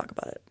like, don't talk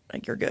about it.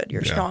 Like, you're good.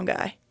 You're a strong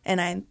guy.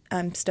 And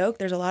I'm stoked.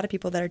 There's a lot of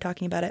people that are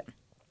talking about it.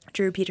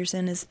 Drew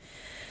Peterson is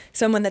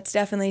someone that's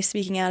definitely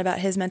speaking out about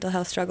his mental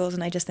health struggles.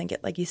 And I just think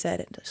it, like you said,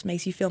 it just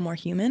makes you feel more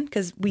human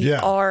because we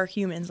are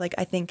humans. Like,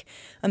 I think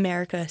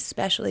America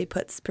especially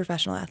puts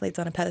professional athletes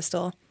on a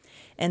pedestal.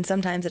 And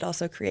sometimes it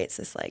also creates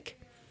this, like,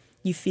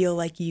 you feel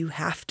like you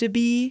have to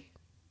be,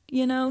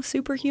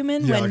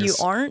 superhuman when you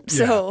aren't.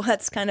 So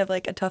that's kind of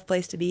like a tough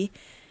place to be.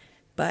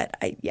 But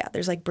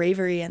there's like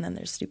bravery, and then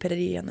there's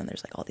stupidity, and then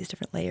there's like all these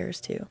different layers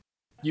too.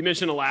 You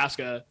mentioned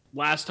Alaska.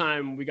 Last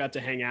time we got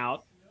to hang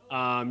out,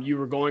 you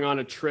were going on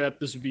a trip.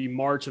 This would be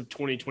March of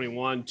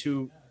 2021.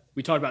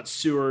 We talked about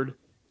Seward.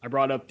 I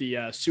brought up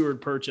the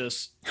Seward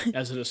Purchase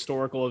as an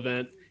historical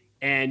event.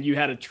 and you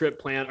had a trip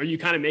plan, are you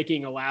kind of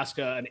making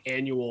Alaska an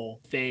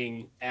annual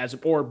thing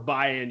or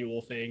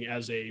biannual thing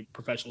as a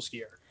professional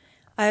skier?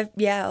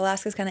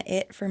 Alaska's kind of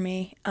it for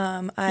me.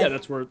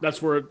 That's where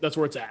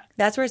it's at.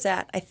 That's where it's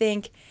at. I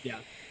think. Yeah.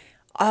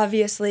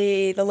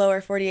 Obviously, the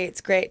lower 48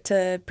 is great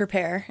to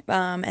prepare,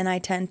 and I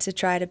tend to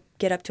try to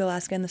get up to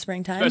Alaska in the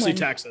springtime. Especially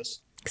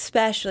Texas.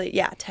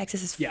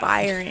 Texas is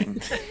firing.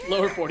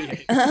 Lower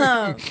 48.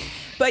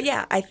 But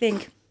yeah, I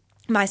think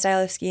my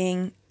style of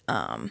skiing,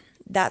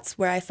 that's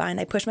where I find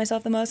I push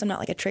myself the most. I'm not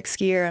like a trick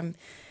skier.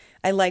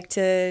 I like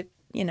to,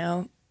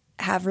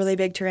 have really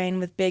big terrain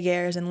with big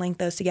airs and link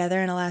those together,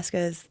 and Alaska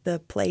is the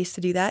place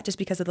to do that just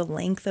because of the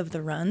length of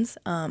the runs,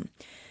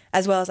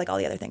 as well as like all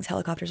the other things.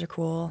 Helicopters are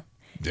cool.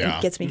 Yeah.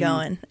 It gets me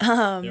going.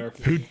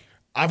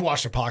 I've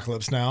watched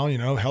Apocalypse Now.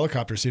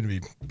 Helicopters seem to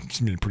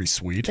be pretty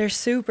sweet. They're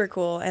super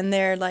cool, and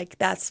they're like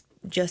that's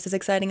just as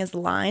exciting as the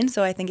line.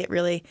 So I think it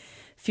really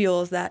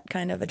fuels that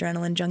kind of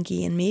adrenaline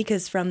junkie in me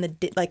because from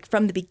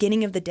the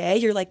beginning of the day,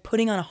 you're like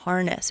putting on a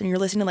harness and you're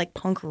listening to like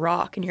punk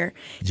rock and you're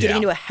getting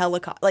into a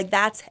helicopter. Like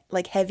that's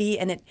like heavy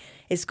and it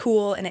is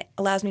cool and it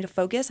allows me to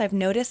focus. I've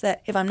noticed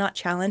that if I'm not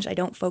challenged, I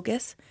don't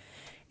focus.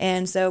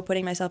 And so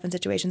putting myself in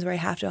situations where I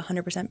have to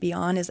 100% be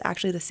on is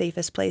actually the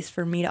safest place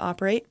for me to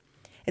operate.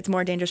 It's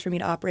more dangerous for me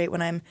to operate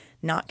when I'm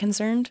not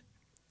concerned,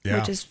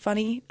 which is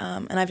funny.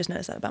 And I've just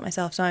noticed that about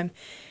myself. So I'm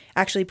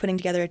actually putting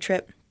together a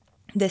trip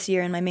this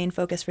year, and my main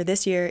focus for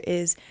this year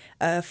is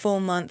a full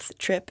month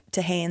trip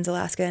to Haines,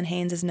 Alaska. And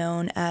Haines is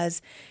known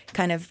as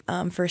kind of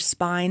for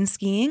spine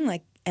skiing,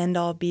 like end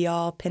all be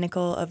all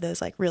pinnacle of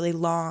those like really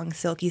long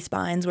silky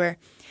spines where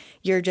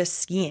you're just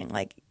skiing.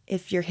 Like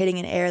if you're hitting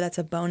an air, that's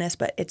a bonus,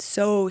 but it's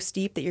so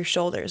steep that your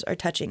shoulders are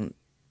touching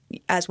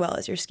as well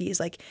as your skis.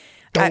 Like,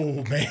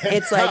 man,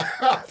 it's like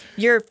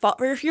you're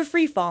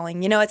free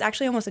falling. It's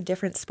actually almost a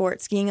different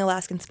sport. Skiing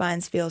Alaskan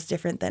spines feels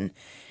different than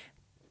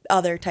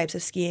other types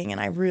of skiing,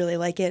 and I really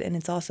like it. And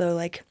it's also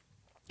like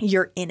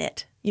you're in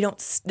it.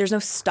 There's no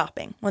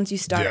stopping. Once you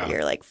start,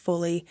 you're like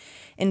fully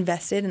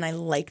invested, and I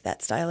like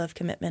that style of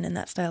commitment and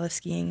that style of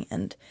skiing.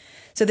 And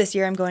so this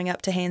year I'm going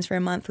up to Haines for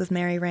a month with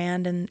Mary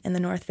Rand and the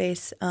North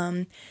Face.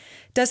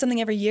 Does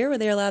something every year where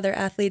they allow their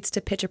athletes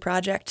to pitch a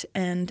project,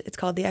 and it's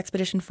called the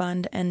Expedition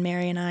Fund. And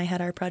Mary and I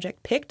had our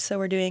project picked, so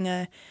we're doing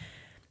a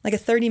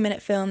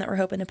 30-minute film that we're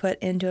hoping to put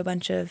into a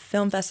bunch of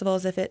film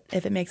festivals if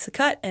it makes the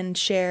cut, and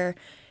share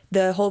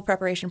the whole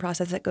preparation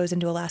process that goes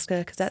into Alaska,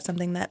 because that's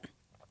something that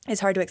is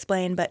hard to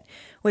explain. But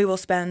we will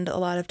spend a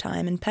lot of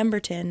time in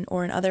Pemberton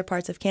or in other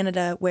parts of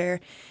Canada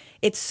where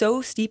it's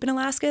so steep in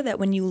Alaska that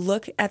when you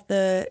look at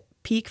the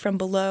peak from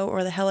below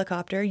or the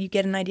helicopter, you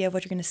get an idea of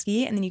what you're going to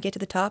ski, and then you get to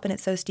the top and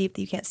it's so steep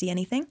that you can't see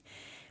anything.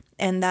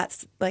 And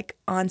that's like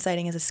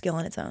on-sighting is a skill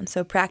in its own.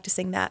 So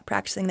practicing that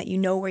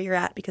where you're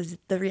at, because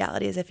the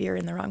reality is if you're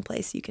in the wrong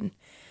place, you can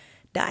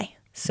die.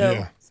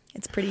 So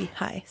it's pretty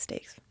high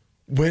stakes.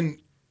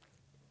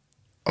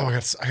 I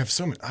have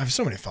so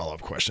many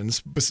follow-up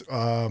questions. But,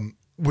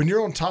 when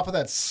you're on top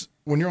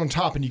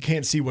and you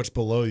can't see what's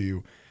below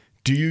you,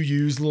 do you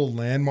use little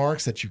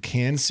landmarks that you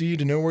can see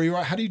to know where you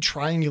are? How do you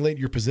triangulate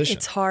your position?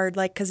 It's hard,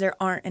 because there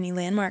aren't any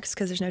landmarks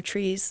because there's no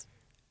trees.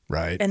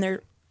 Right. And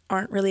there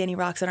aren't really any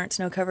rocks that aren't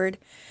snow-covered.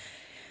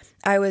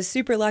 I was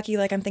super lucky.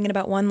 I'm thinking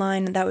about one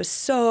line that was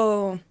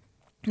so,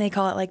 they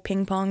call it like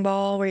ping pong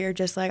ball, where you're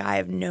just like, I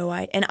have no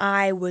idea. And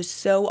I was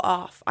so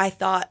off. I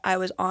thought I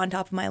was on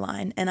top of my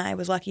line. And I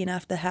was lucky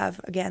enough to have,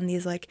 again,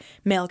 these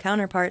male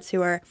counterparts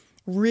who are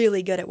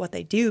really good at what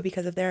they do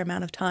because of their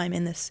amount of time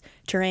in this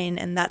terrain,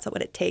 and that's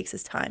what it takes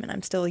is time. And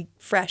I'm still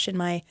fresh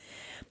in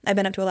I've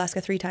been up to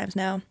Alaska 3 times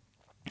now,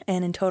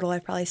 and in total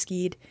I've probably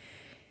skied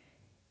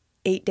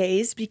 8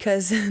 days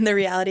because the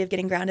reality of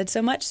getting grounded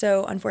so much.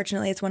 So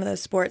unfortunately it's one of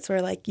those sports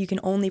where you can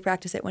only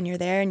practice it when you're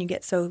there, and you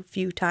get so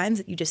few times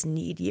that you just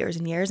need years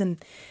and years. And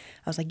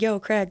I was like, yo,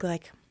 Craig,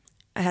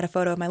 I had a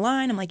photo of my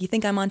line. I'm like, you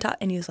think I'm on top?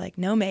 And he was like,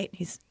 no, mate.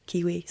 He's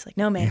Kiwi. He's like,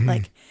 no,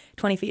 mate,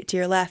 20 feet to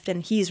your left.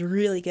 And he's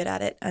really good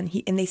at it. And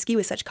they ski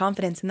with such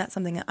confidence. And that's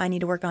something that I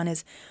need to work on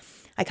is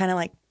I kind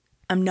of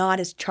I'm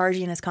not as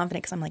charging and as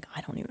confident because I'm like,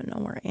 I don't even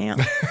know where I am.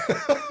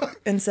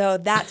 And so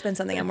that's been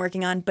something I'm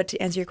working on. But to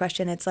answer your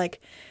question, it's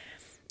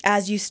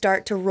as you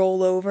start to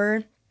roll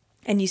over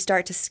and you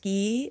start to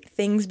ski,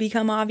 things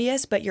become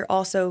obvious, but you're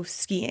also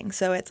skiing.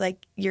 So it's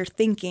you're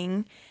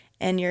thinking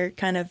and you're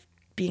kind of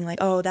being like,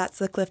 oh, that's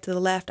the cliff to the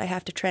left, I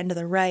have to trend to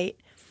the right.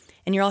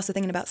 And you're also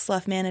thinking about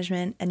slough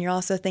management, and you're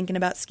also thinking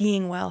about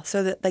skiing well.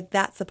 So that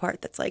that's the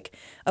part that's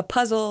a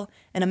puzzle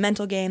and a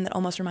mental game that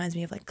almost reminds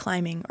me of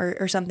climbing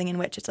or something, in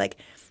which it's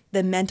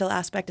the mental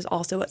aspect is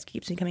also what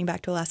keeps me coming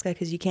back to Alaska,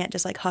 because you can't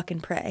just huck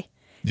and pray.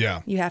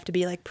 Yeah. You have to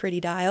be pretty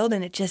dialed,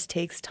 and it just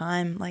takes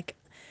time.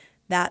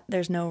 That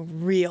there's no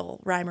real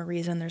rhyme or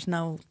reason. There's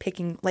no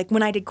picking.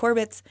 When I did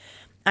Corbett's,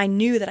 I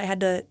knew that I had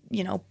to,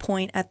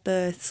 point at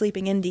the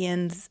sleeping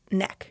Indian's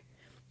neck,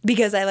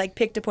 because I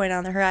picked a point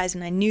on the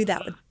horizon. I knew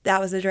that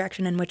was the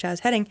direction in which I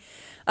was heading.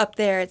 Up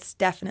there, it's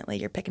definitely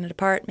you're picking it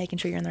apart, making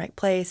sure you're in the right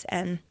place.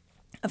 And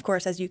of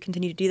course, as you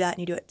continue to do that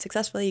and you do it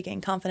successfully, you gain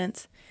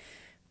confidence.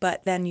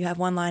 but then you have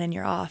one line and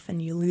you're off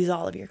and you lose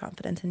all of your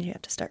confidence and you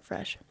have to start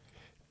fresh.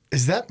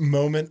 Is that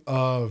moment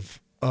of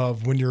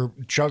when you're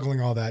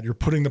juggling all that, you're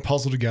putting the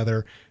puzzle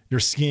together, you're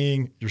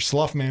skiing, you're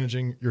slough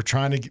managing, you're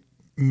trying to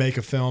make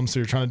a film, so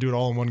you're trying to do it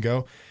all in one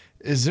go.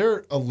 Is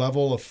there a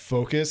level of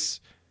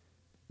focus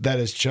that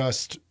is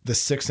just the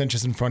 6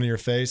 inches in front of your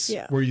face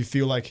where you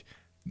feel like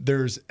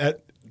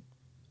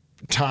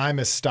time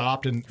has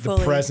stopped and the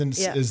present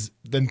is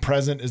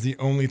the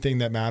only thing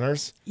that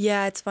matters?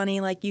 Yeah, it's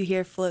funny. Like you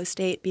hear flow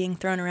state being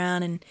thrown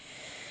around, and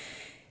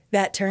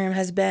that term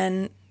has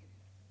been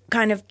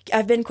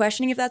I've been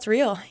questioning if that's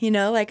real,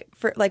 like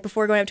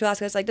before going up to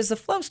Alaska, it's like, does the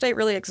flow state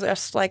really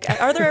exist? Like,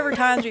 are there ever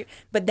times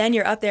but then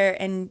you're up there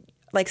and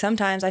like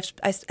sometimes I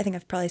think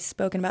I've probably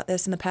spoken about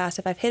this in the past.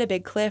 If I've hit a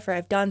big cliff or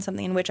I've done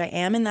something in which I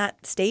am in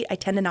that state, I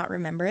tend to not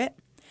remember it.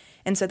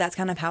 And so that's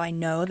kind of how I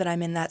know that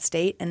I'm in that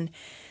state. And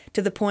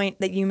to the point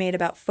that you made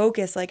about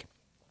focus, like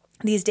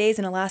these days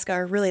in Alaska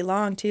are really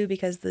long too,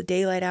 because the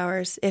daylight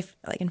hours, if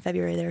like in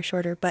February, they're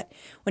shorter. But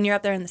when you're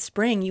up there in the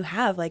spring, you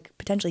have like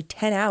potentially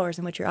 10 hours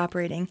in which you're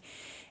operating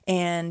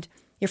and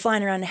you're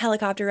flying around in a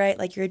helicopter, right?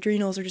 Like your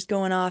adrenals are just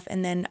going off.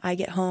 And then I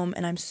get home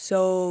and I'm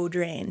so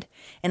drained.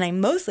 And I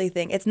mostly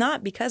think it's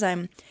not because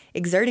I'm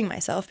exerting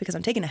myself, because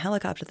I'm taking a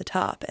helicopter to the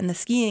top and the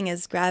skiing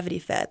is gravity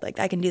fed. Like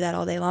I can do that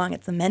all day long.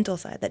 It's the mental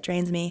side that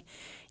drains me.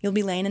 You'll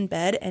be laying in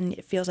bed and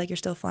it feels like you're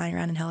still flying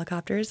around in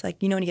helicopters. Like,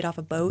 when you get off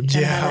a boat.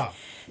 Yeah.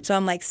 So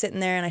I'm like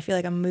sitting there and I feel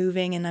like I'm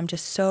moving and I'm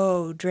just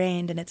so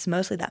drained, and it's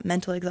mostly that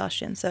mental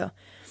exhaustion. So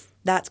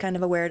that's kind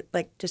of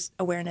just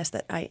awareness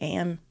that I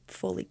am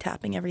fully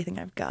tapping everything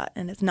I've got.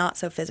 And it's not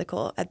so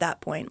physical at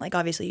that point. Like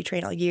obviously you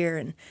train all year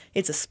and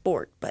it's a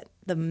sport, but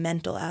the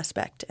mental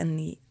aspect and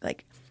the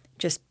like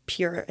just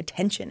pure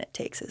attention it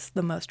takes is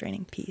the most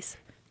draining piece.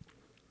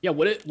 Yeah.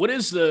 What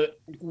is the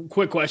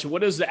quick question?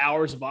 What is the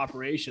hours of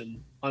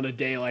operation on a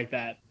day like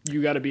that?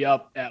 You got to be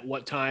up at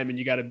what time?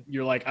 And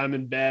you're like, I'm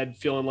in bed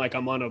feeling like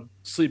I'm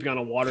sleeping on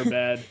a water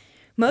bed.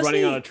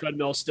 Running on a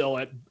treadmill still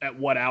at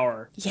what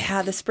hour?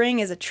 Yeah, the spring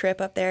is a trip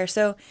up there.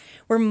 So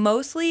we're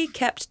mostly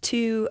kept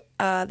to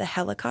the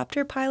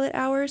helicopter pilot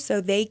hours. So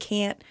they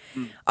can't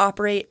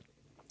operate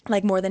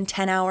like more than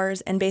 10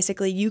 hours. And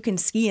basically you can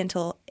ski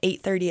until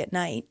 8:30 at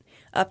night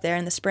up there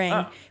in the spring.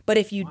 Oh, but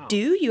if you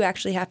do, you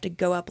actually have to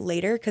go up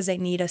later because they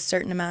need a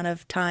certain amount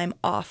of time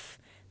off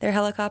their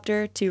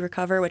helicopter to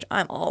recover, which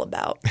I'm all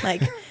about.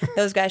 Like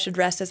those guys should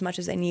rest as much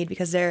as they need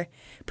because they're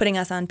putting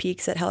us on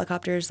peaks that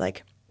helicopters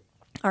like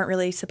aren't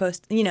really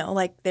supposed to,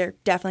 like they're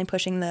definitely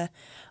pushing the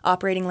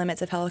operating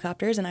limits of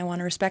helicopters, and I want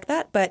to respect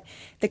that. But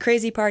the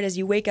crazy part is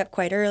you wake up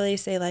quite early,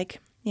 say like,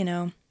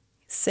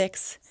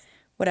 6,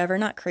 whatever,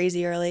 not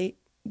crazy early,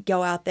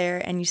 go out there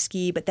and you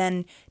ski. But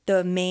then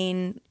the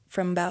main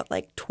from about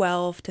like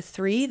 12 to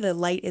 3, the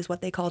light is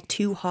what they call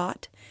too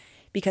hot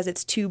because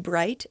it's too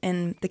bright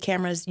and the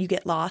cameras, you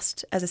get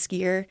lost as a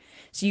skier.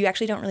 So you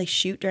actually don't really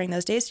shoot during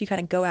those days. So you kind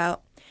of go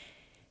out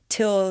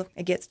till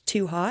it gets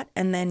too hot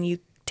and then you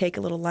take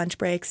a little lunch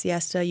break,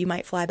 siesta. You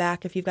might fly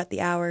back if you've got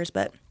the hours,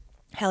 but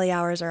heli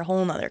hours are a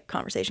whole nother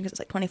conversation because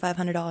it's like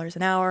 $2,500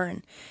 an hour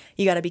and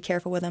you got to be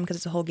careful with them because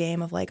it's a whole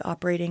game of like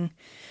operating,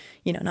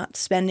 not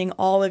spending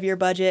all of your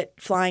budget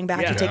flying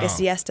back to take a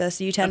siesta.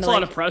 So you tend That's to a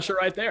lot of pressure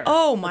right there.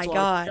 Oh my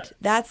God.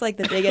 That's like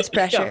the biggest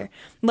pressure.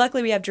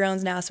 Luckily we have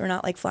drones now, so we're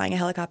not like flying a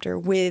helicopter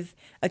with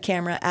a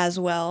camera as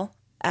well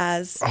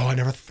as. Oh, I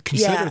never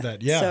considered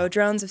that. Yeah. So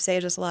drones have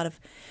saved us a lot of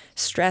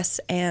stress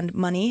and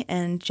money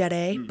and jet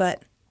A,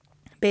 but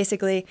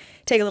basically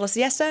take a little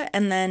siesta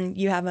and then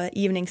you have an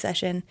evening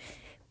session.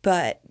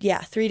 But yeah,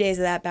 3 days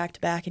of that back to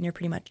back and you're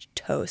pretty much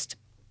toast.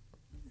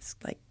 It's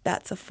like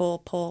that's a full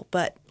pull.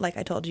 But like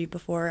I told you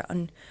before,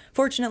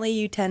 unfortunately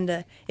you tend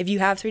to, if you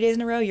have 3 days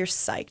in a row, you're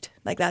psyched.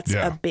 Like that's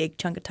a big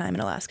chunk of time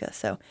in Alaska.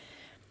 So,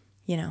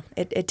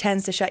 it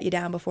tends to shut you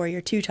down before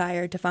you're too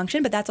tired to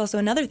function. But that's also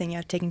another thing you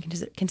have to take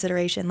into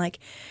consideration. Like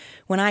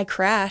when I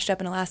crashed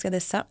up in Alaska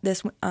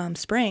this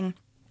spring,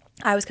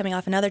 I was coming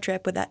off another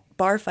trip with that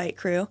bar fight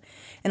crew,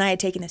 and I had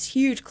taken this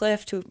huge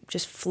cliff to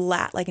just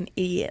flat like an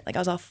idiot. Like I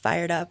was all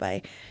fired up.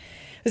 I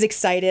was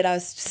excited. I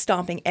was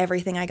stomping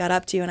everything I got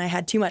up to, and I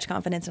had too much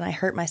confidence, and I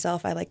hurt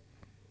myself. I like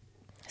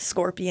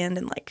scorpioned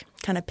and like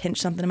kind of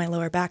pinched something in my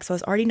lower back, so I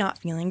was already not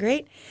feeling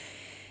great.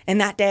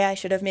 And that day I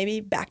should have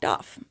maybe backed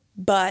off.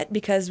 But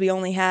because we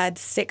only had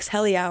 6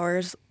 heli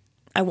hours,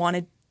 I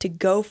wanted to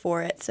go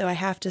for it. So I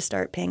have to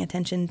start paying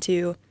attention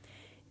to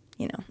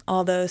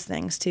all those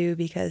things too,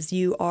 because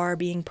you are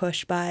being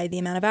pushed by the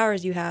amount of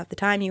hours you have, the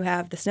time you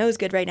have. The snow's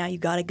good right now. You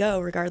got to go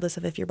regardless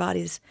of if your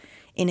body's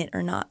in it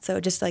or not. So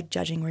just like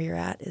judging where you're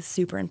at is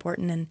super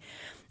important. And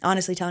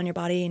honestly, telling your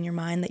body and your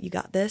mind that you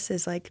got this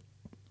is like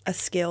a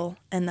skill.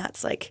 And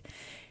that's like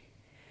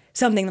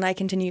something that I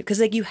continue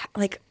because I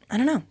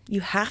don't know,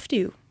 you have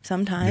to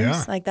sometimes.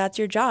 Yeah. Like that's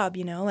your job,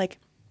 like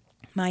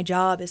my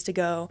job is to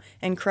go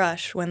and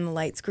crush when the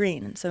light's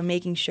green. And so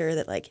making sure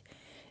that like,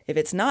 if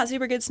it's not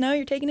super good snow,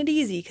 you're taking it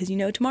easy because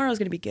tomorrow's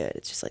going to be good.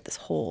 It's just like this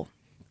whole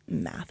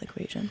math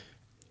equation.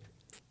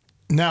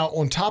 Now,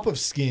 on top of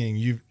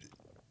skiing,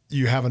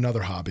 you have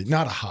another hobby.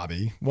 Not a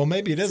hobby. Well,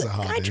 maybe it is a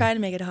hobby. I try to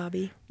make it a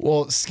hobby.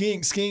 Well,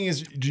 skiing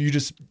is, you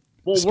just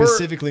Well,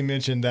 specifically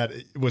mentioned that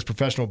it was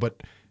professional,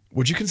 but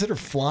would you consider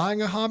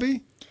flying a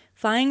hobby?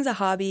 Flying's a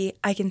hobby.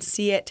 I can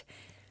see it.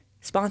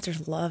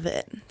 Sponsors love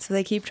it. So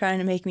they keep trying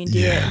to make me do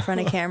it in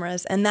front of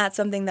cameras. And that's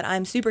something that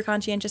I'm super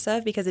conscientious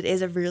of because it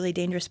is a really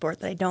dangerous sport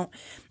that I don't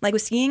like.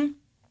 With skiing,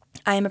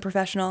 I am a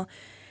professional.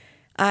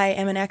 I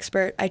am an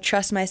expert. I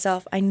trust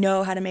myself. I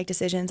know how to make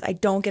decisions. I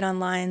don't get on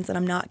lines that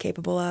I'm not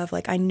capable of.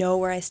 Like, I know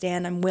where I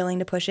stand. I'm willing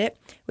to push it.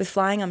 With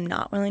flying, I'm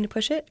not willing to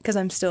push it because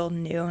I'm still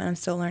new and I'm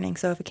still learning.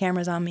 So if a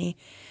camera's on me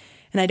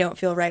and I don't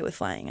feel right with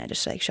flying, I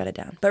just like shut it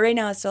down. But right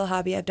now it's still a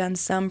hobby. I've done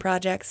some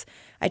projects.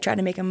 I try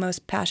to make them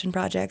most passion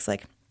projects.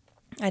 Like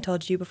I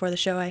told you before the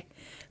show, I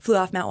flew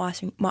off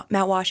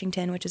Mount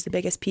Washington, which is the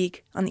biggest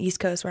peak on the East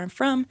Coast where I'm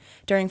from,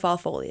 during fall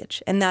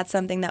foliage. And that's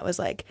something that was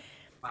like,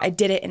 I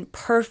did it in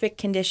perfect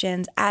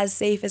conditions, as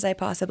safe as I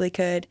possibly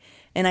could.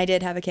 And I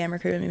did have a camera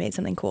crew and we made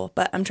something cool.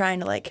 But I'm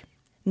trying to like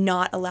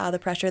not allow the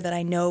pressure that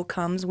I know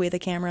comes with a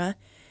camera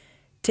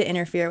to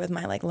interfere with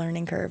my like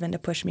learning curve and to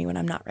push me when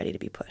I'm not ready to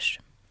be pushed.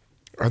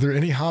 Are there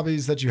any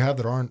hobbies that you have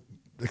that aren't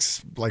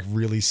like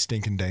really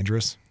stinking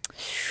dangerous?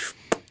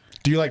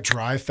 Do you like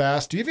drive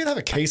fast? Do you even have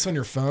a case on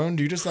your phone?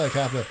 Do you just like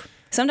have to...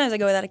 Sometimes I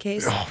go without a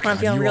case when I'm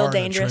feeling you real are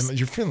dangerous.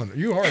 You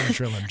are an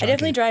adrenaline junkie. I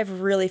definitely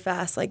drive really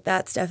fast. Like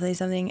that's definitely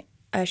something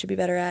I should be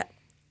better at.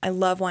 I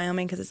love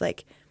Wyoming because it's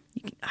like,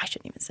 I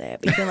shouldn't even say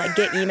it, but you can like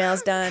get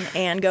emails done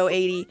and go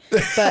 80.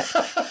 But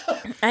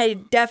I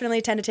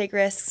definitely tend to take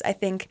risks. I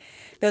think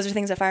those are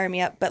things that fire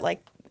me up. But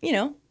like, you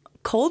know,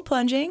 cold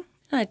plunging,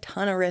 not a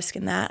ton of risk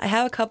in that. I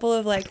have a couple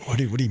of like. What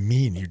do you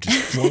mean? You just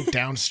float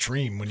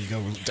downstream when you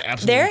go to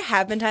absolutely. There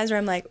have been times where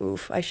I'm like,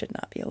 oof, I should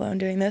not be alone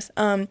doing this.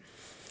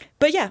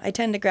 But yeah, I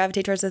tend to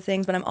gravitate towards the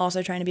things, but I'm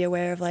also trying to be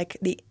aware of like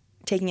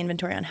taking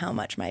inventory on how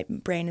much my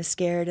brain is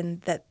scared, and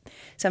that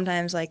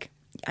sometimes like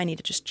I need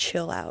to just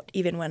chill out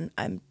even when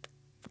I'm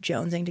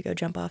jonesing to go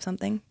jump off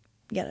something.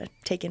 You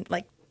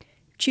gotta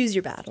choose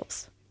your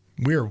battles.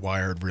 We're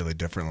wired really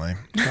differently.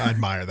 I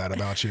admire that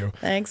about you.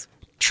 Thanks.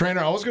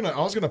 Trainer, I was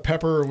gonna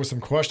pepper with some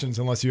questions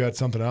unless you had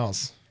something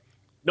else.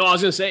 No, I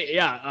was gonna say,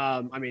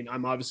 yeah. I mean,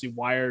 I'm obviously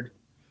wired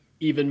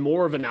even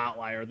more of an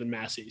outlier than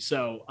Massey.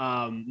 So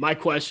my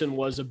question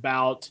was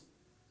about,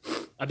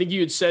 I think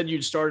you had said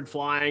you'd started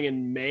flying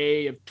in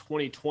May of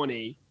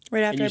 2020.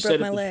 Right after I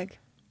broke my leg.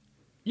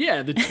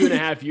 Yeah, the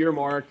 2.5 year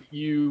mark,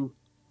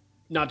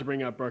 not to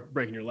bring up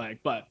breaking your leg,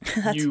 but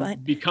you fine.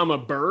 become a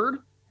bird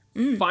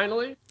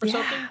finally or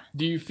something?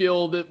 Do you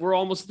feel that we're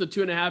almost at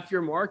the 2.5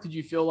 year mark? Did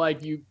you feel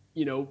like you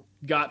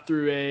got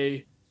through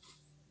a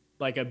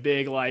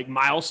big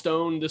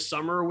milestone this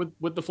summer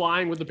with the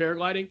flying, with the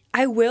paragliding?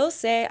 I will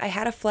say I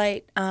had a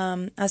flight.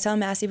 I was telling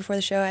Massey before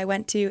the show, I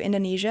went to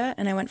Indonesia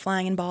and I went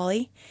flying in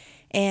Bali.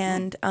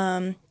 And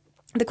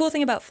the cool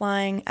thing about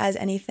flying, as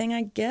anything,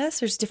 I guess,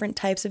 there's different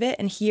types of it.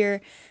 And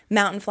here,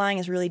 mountain flying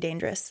is really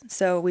dangerous.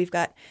 So we've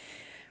got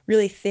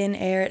really thin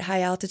air at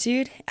high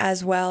altitude,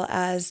 as well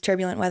as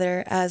turbulent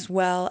weather, as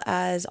well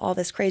as all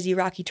this crazy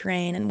rocky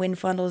terrain, and wind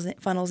funnels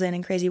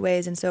in crazy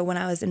ways. And so when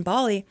I was in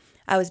Bali,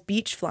 I was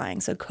beach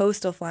flying, so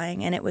coastal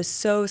flying, and it was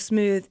so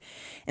smooth.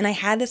 And I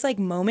had this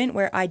moment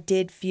where I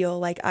did feel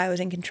like I was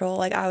in control,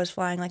 like I was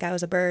flying like I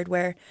was a bird,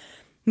 where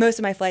most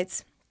of my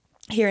flights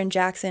here in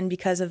Jackson,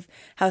 because of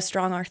how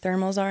strong our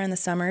thermals are in the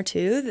summer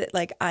too,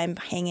 that I'm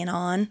hanging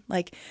on.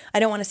 I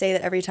don't want to say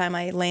that every time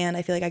I land,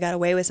 I feel like I got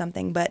away with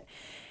something, but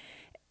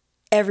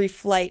every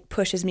flight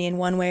pushes me in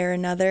one way or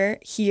another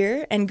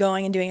here. And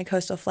going and doing a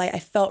coastal flight, I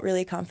felt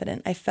really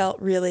confident. I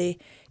felt really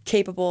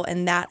capable.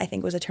 And that, I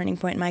think, was a turning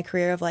point in my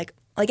career of like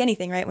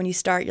anything, right? When you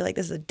start, you're like,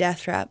 this is a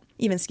death trap,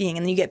 even skiing.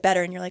 And then you get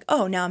better and you're like,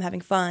 oh, now I'm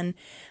having fun.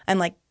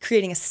 I'm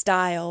creating a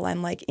style.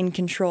 I'm in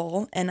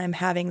control. And I'm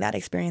having that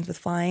experience with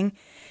flying.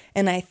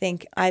 And I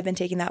think I've been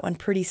taking that one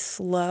pretty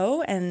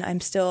slow, and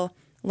I'm still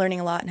learning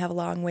a lot and have a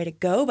long way to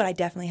go. But I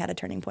definitely had a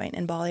turning point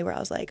in Bali where I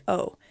was like,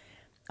 oh,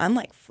 I'm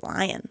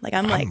flying.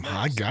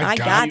 I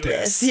got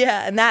this.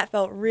 Yeah. And that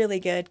felt really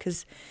good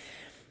because,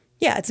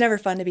 yeah, it's never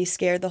fun to be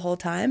scared the whole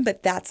time,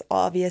 but that's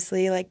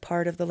obviously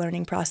part of the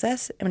learning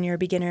process. When you're a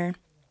beginner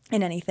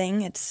in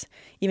anything, it's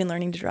even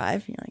learning to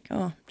drive. You're like,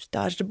 oh, just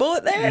dodged a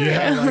bullet there.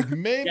 Yeah,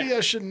 maybe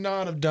I should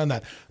not have done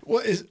that.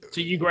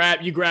 So you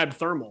grabbed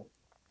thermal,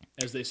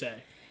 as they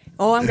say.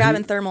 Oh, I'm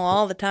grabbing thermal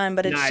all the time,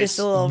 but it's just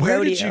a little Where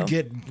rodeo. Did you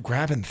get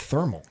grabbing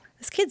thermal?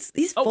 This kid's,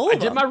 he's full of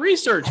them. I did my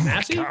research,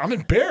 Massey. I'm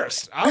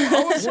embarrassed.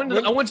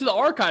 I went to the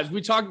archives.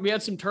 We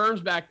had some terms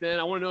back then.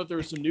 I want to know if there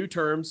were some new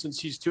terms since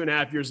he's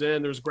 2.5 years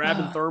in. There's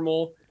grabbing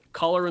thermal,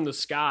 color in the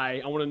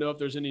sky. I want to know if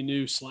there's any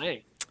new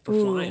slang for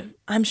flying.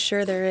 I'm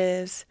sure there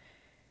is.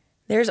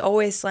 There's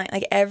always slang.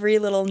 Every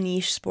little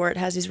niche sport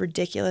has these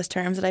ridiculous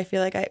terms that I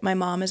feel like my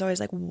mom is always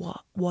like,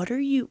 why are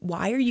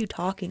you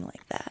talking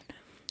like that?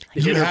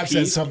 You have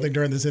said something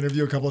during this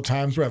interview a couple of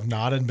times where I've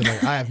nodded and been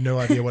like, I have no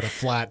idea what a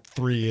flat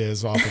 3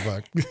 is off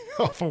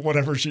of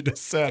whatever she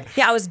just said.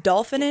 Yeah, I was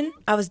dolphining.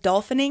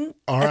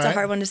 All That's a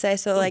hard one to say.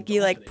 So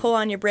you pull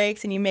on your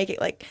brakes and you make it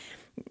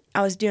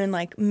I was doing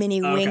like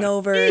mini Okay.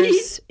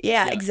 wingovers.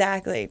 Yeah, Yeah.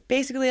 exactly.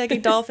 Basically like a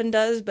dolphin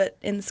does, but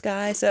in the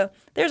sky. So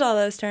there's all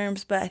those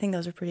terms, but I think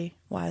those are pretty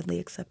widely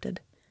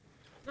accepted.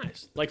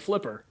 Nice. Like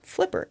flipper.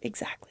 Flipper,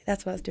 exactly.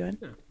 That's what I was doing.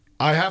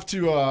 I have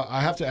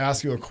to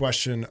ask you a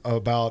question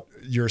about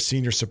your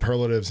senior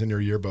superlatives in your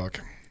yearbook.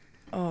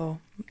 Oh,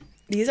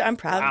 I'm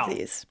proud Wow. of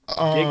these.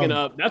 Digging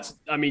up.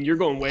 You're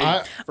going way.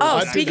 I- Oh,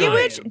 I speaking of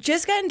did which,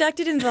 just got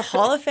inducted into the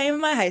Hall of Fame of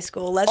my high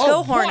school. Let's Oh, go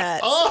what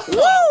Hornets. up?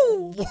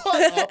 Woo!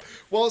 What up?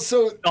 Well,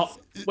 so Oh,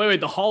 wait,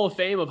 the Hall of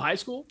Fame of high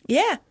school?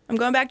 Yeah, I'm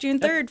going back June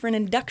 3rd for an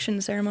induction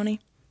ceremony.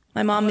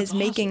 My mom is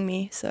making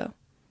me, so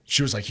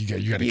she was like, "You got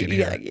to get You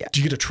here." gotta- yeah. Did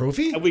you get a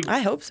trophy? Have we, I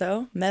hope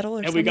so. Medal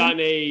or have something. we gotten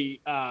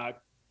a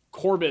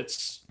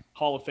Corbett's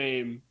Hall of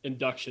Fame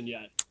induction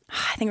yet?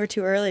 I think we're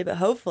too early, but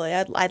hopefully,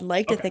 I'd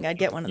like to think I'd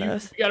get one of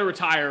those. You got to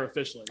retire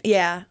officially.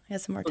 Yeah, I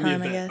got some more from the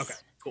time, I event. guess. Okay,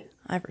 cool.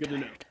 I've Good to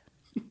know.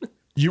 retired.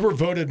 You were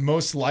voted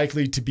most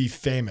likely to be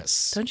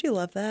famous. Don't you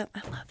love that?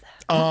 I love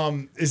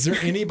that. Is there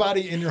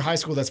anybody in your high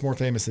school that's more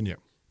famous than you?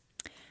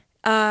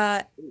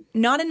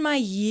 Not in my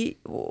year.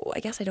 I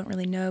guess I don't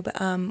really know, but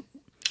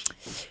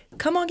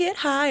come on, get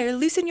higher,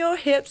 loosen your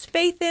hips,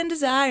 faith and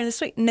desire. The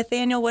sweet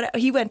Nathaniel, whatever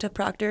he went to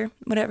Proctor,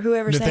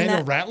 whoever sang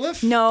Nathaniel that.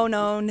 Ratliff?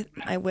 No,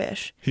 I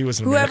wish. He was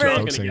an Whoever- American I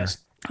folk was gonna singer. guess.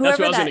 That's Whoever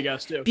what I was that going to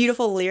guess too.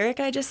 beautiful lyric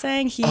I just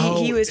sang, he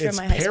was from it's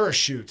my high school.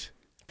 Parachute.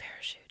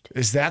 Parachute.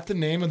 Is that the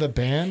name of the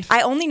band?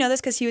 I only know this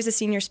because he was a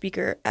senior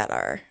speaker at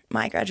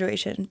my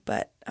graduation,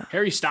 but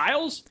Harry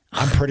Styles?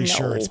 I'm pretty no.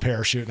 sure it's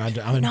Parachute, and I'm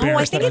no, I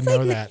embarrassed think that it's I know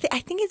like that. I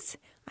think it's.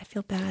 I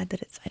feel bad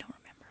that it's. I don't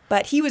remember,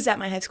 but he was at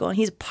my high school and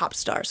he's a pop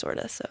star,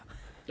 sorta. So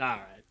All right.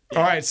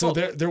 All right, so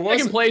there was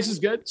Second place is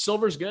good.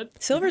 Silver's good.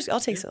 silver's. I'll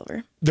take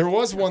silver. there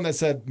was one that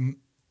said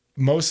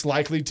most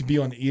likely to be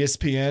on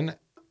ESPN.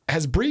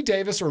 Has Bree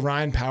Davis or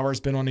Ryan Powers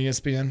been on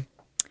ESPN?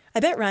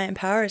 I bet Ryan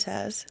Powers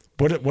has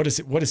What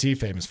is he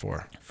famous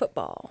for?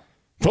 football.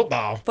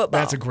 Football. Football.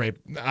 That's a great.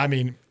 I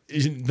mean,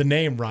 the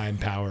name Ryan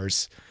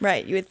Powers.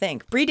 Right, you would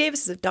think. Bree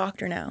Davis is a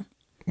doctor now.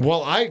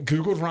 Well, I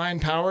googled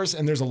Ryan Powers,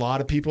 and there's a lot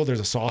of people. There's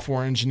a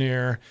software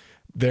engineer.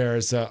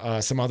 There's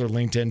some other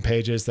LinkedIn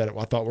pages that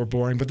I thought were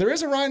boring, but there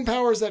is a Ryan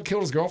Powers that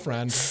killed his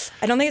girlfriend.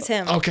 I don't think it's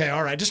him. Okay,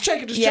 all right, just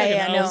check it.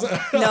 Yeah,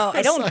 no,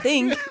 I don't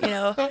think.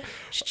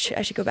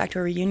 I should go back to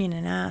a reunion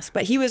and ask.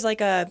 But he was like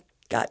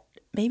got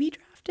maybe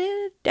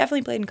drafted.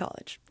 Definitely played in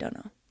college. Don't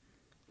know.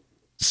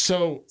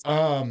 So,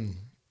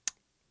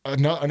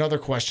 another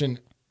question: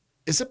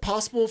 is it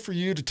possible for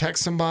you to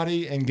text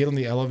somebody and get on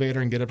the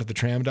elevator and get up to the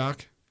tram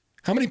dock?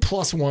 How many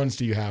plus ones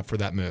do you have for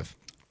that move?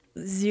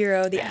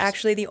 0.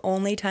 Actually, the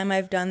only time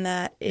I've done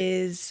that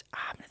is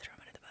I'm gonna throw him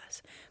under the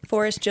bus.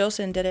 Forrest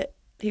Gilson did it.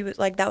 He was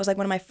like that was like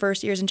one of my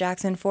first years in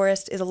Jackson.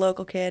 Forrest is a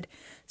local kid.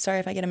 Sorry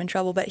if I get him in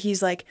trouble, but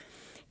he's like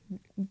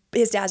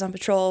his dad's on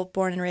patrol,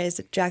 born and raised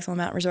at Jacksonville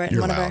Mountain Resort. And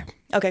You're one of loud.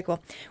 okay,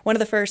 cool. One of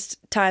the first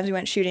times we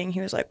went shooting, he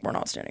was like, "We're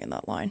not standing in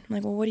that line." I'm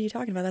like, "Well, what are you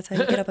talking about? That's how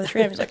you get up on the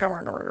tram." He's like, "Come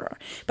on."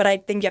 But I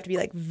think you have to be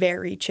like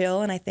very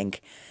chill, and I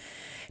think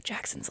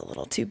Jackson's a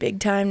little too big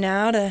time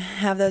now to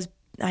have those.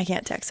 I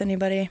can't text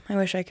anybody. I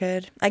wish I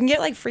could. I can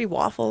get like free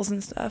waffles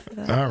and stuff.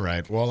 All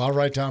right. Well, I'll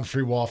write down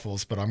free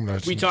waffles, but I'm going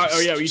to We talked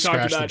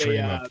about the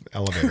dream a, of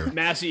elevator.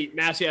 Massey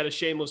had a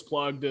shameless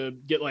plug to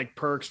get like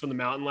perks from the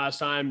mountain last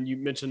time. You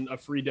mentioned a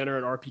free dinner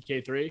at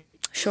RPK3.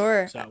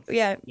 Sure. So,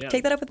 yeah, yeah.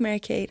 take that up with Mary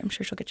Kate. I'm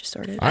sure she'll get you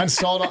sorted. I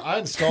installed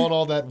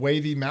all that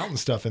wavy mountain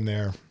stuff in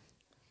there.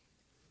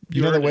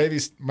 You know the heard it. wavy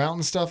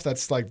mountain stuff?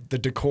 That's like the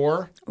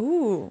decor.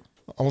 Ooh.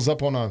 I was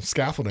up on a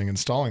scaffolding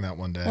installing that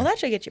one day. Well, that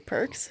should get you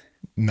perks.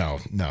 No,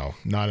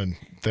 not in.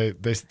 They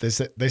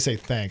say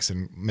thanks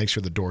and make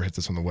sure the door hits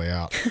us on the way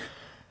out.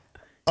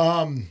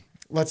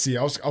 Let's see.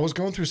 I was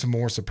going through some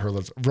more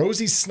superlatives.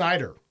 Rosie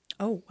Snyder,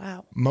 Oh,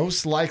 wow.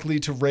 most likely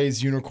to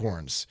raise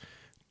unicorns.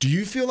 Do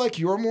you feel like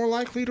you're more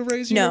likely to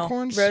raise No,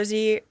 unicorns?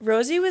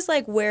 Rosie was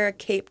like wear a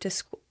cape to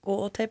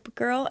school type of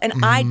girl, and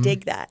I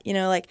dig that.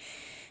 Like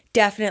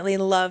definitely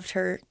loved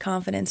her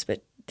confidence,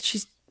 but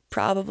she's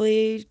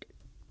probably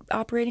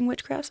operating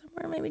witchcraft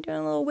somewhere, maybe doing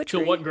a little So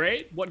witchery. what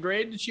grade? What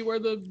grade did she wear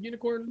the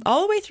unicorn?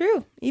 All the way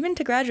through, even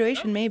to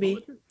graduation,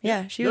 maybe.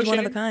 Yeah, she was one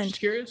of a shame? kind. Just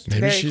curious.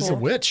 Maybe very she's cool. a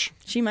witch.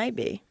 She might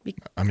be.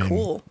 I mean-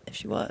 cool if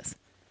she was.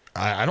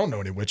 I don't know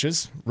any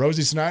witches.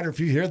 Rosie Snyder, if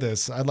you hear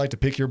this, I'd like to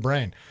pick your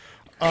brain.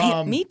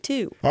 Me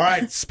too. All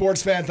right,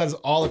 sports fans, that is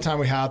all the time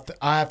we have.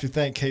 I have to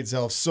thank Kate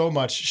Zelf so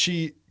much.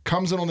 She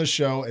comes in on this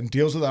show and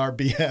deals with our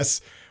BS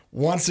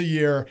once a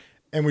year,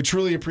 and we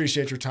truly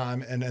appreciate your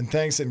time. And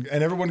thanks. And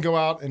everyone go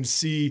out and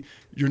see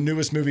your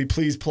newest movie.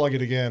 Please plug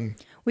it again.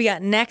 We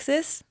got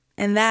Nexus,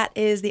 and that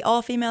is the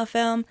all-female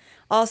film.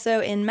 Also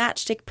in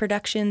Matchstick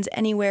Productions,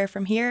 Anywhere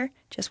From Here,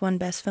 just won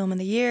Best Film of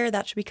the Year.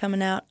 That should be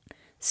coming out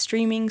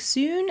streaming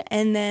soon.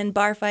 And then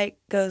Bar Fight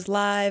goes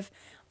live,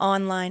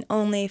 online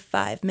only,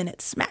 5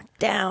 minutes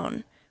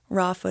smackdown,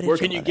 raw footage. Where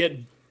can You'll you love it.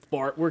 get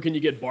where can you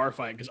get bar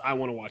fight? Because I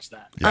want to watch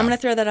that. I'm going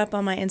to throw that up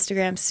on my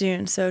Instagram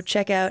soon. So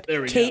check out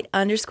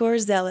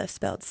Kate_Zeliff,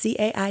 spelled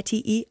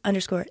CAITE_Z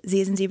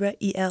as in zebra,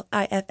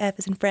 ELIFF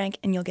as in Frank,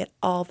 and you'll get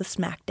all the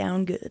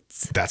SmackDown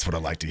goods. That's what I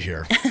like to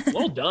hear.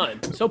 Well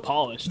done. So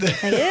polished.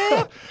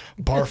 Yeah.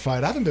 Bar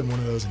fight. I haven't been one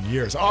of those in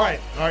years. All right,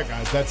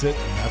 guys. That's it.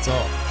 And that's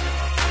all.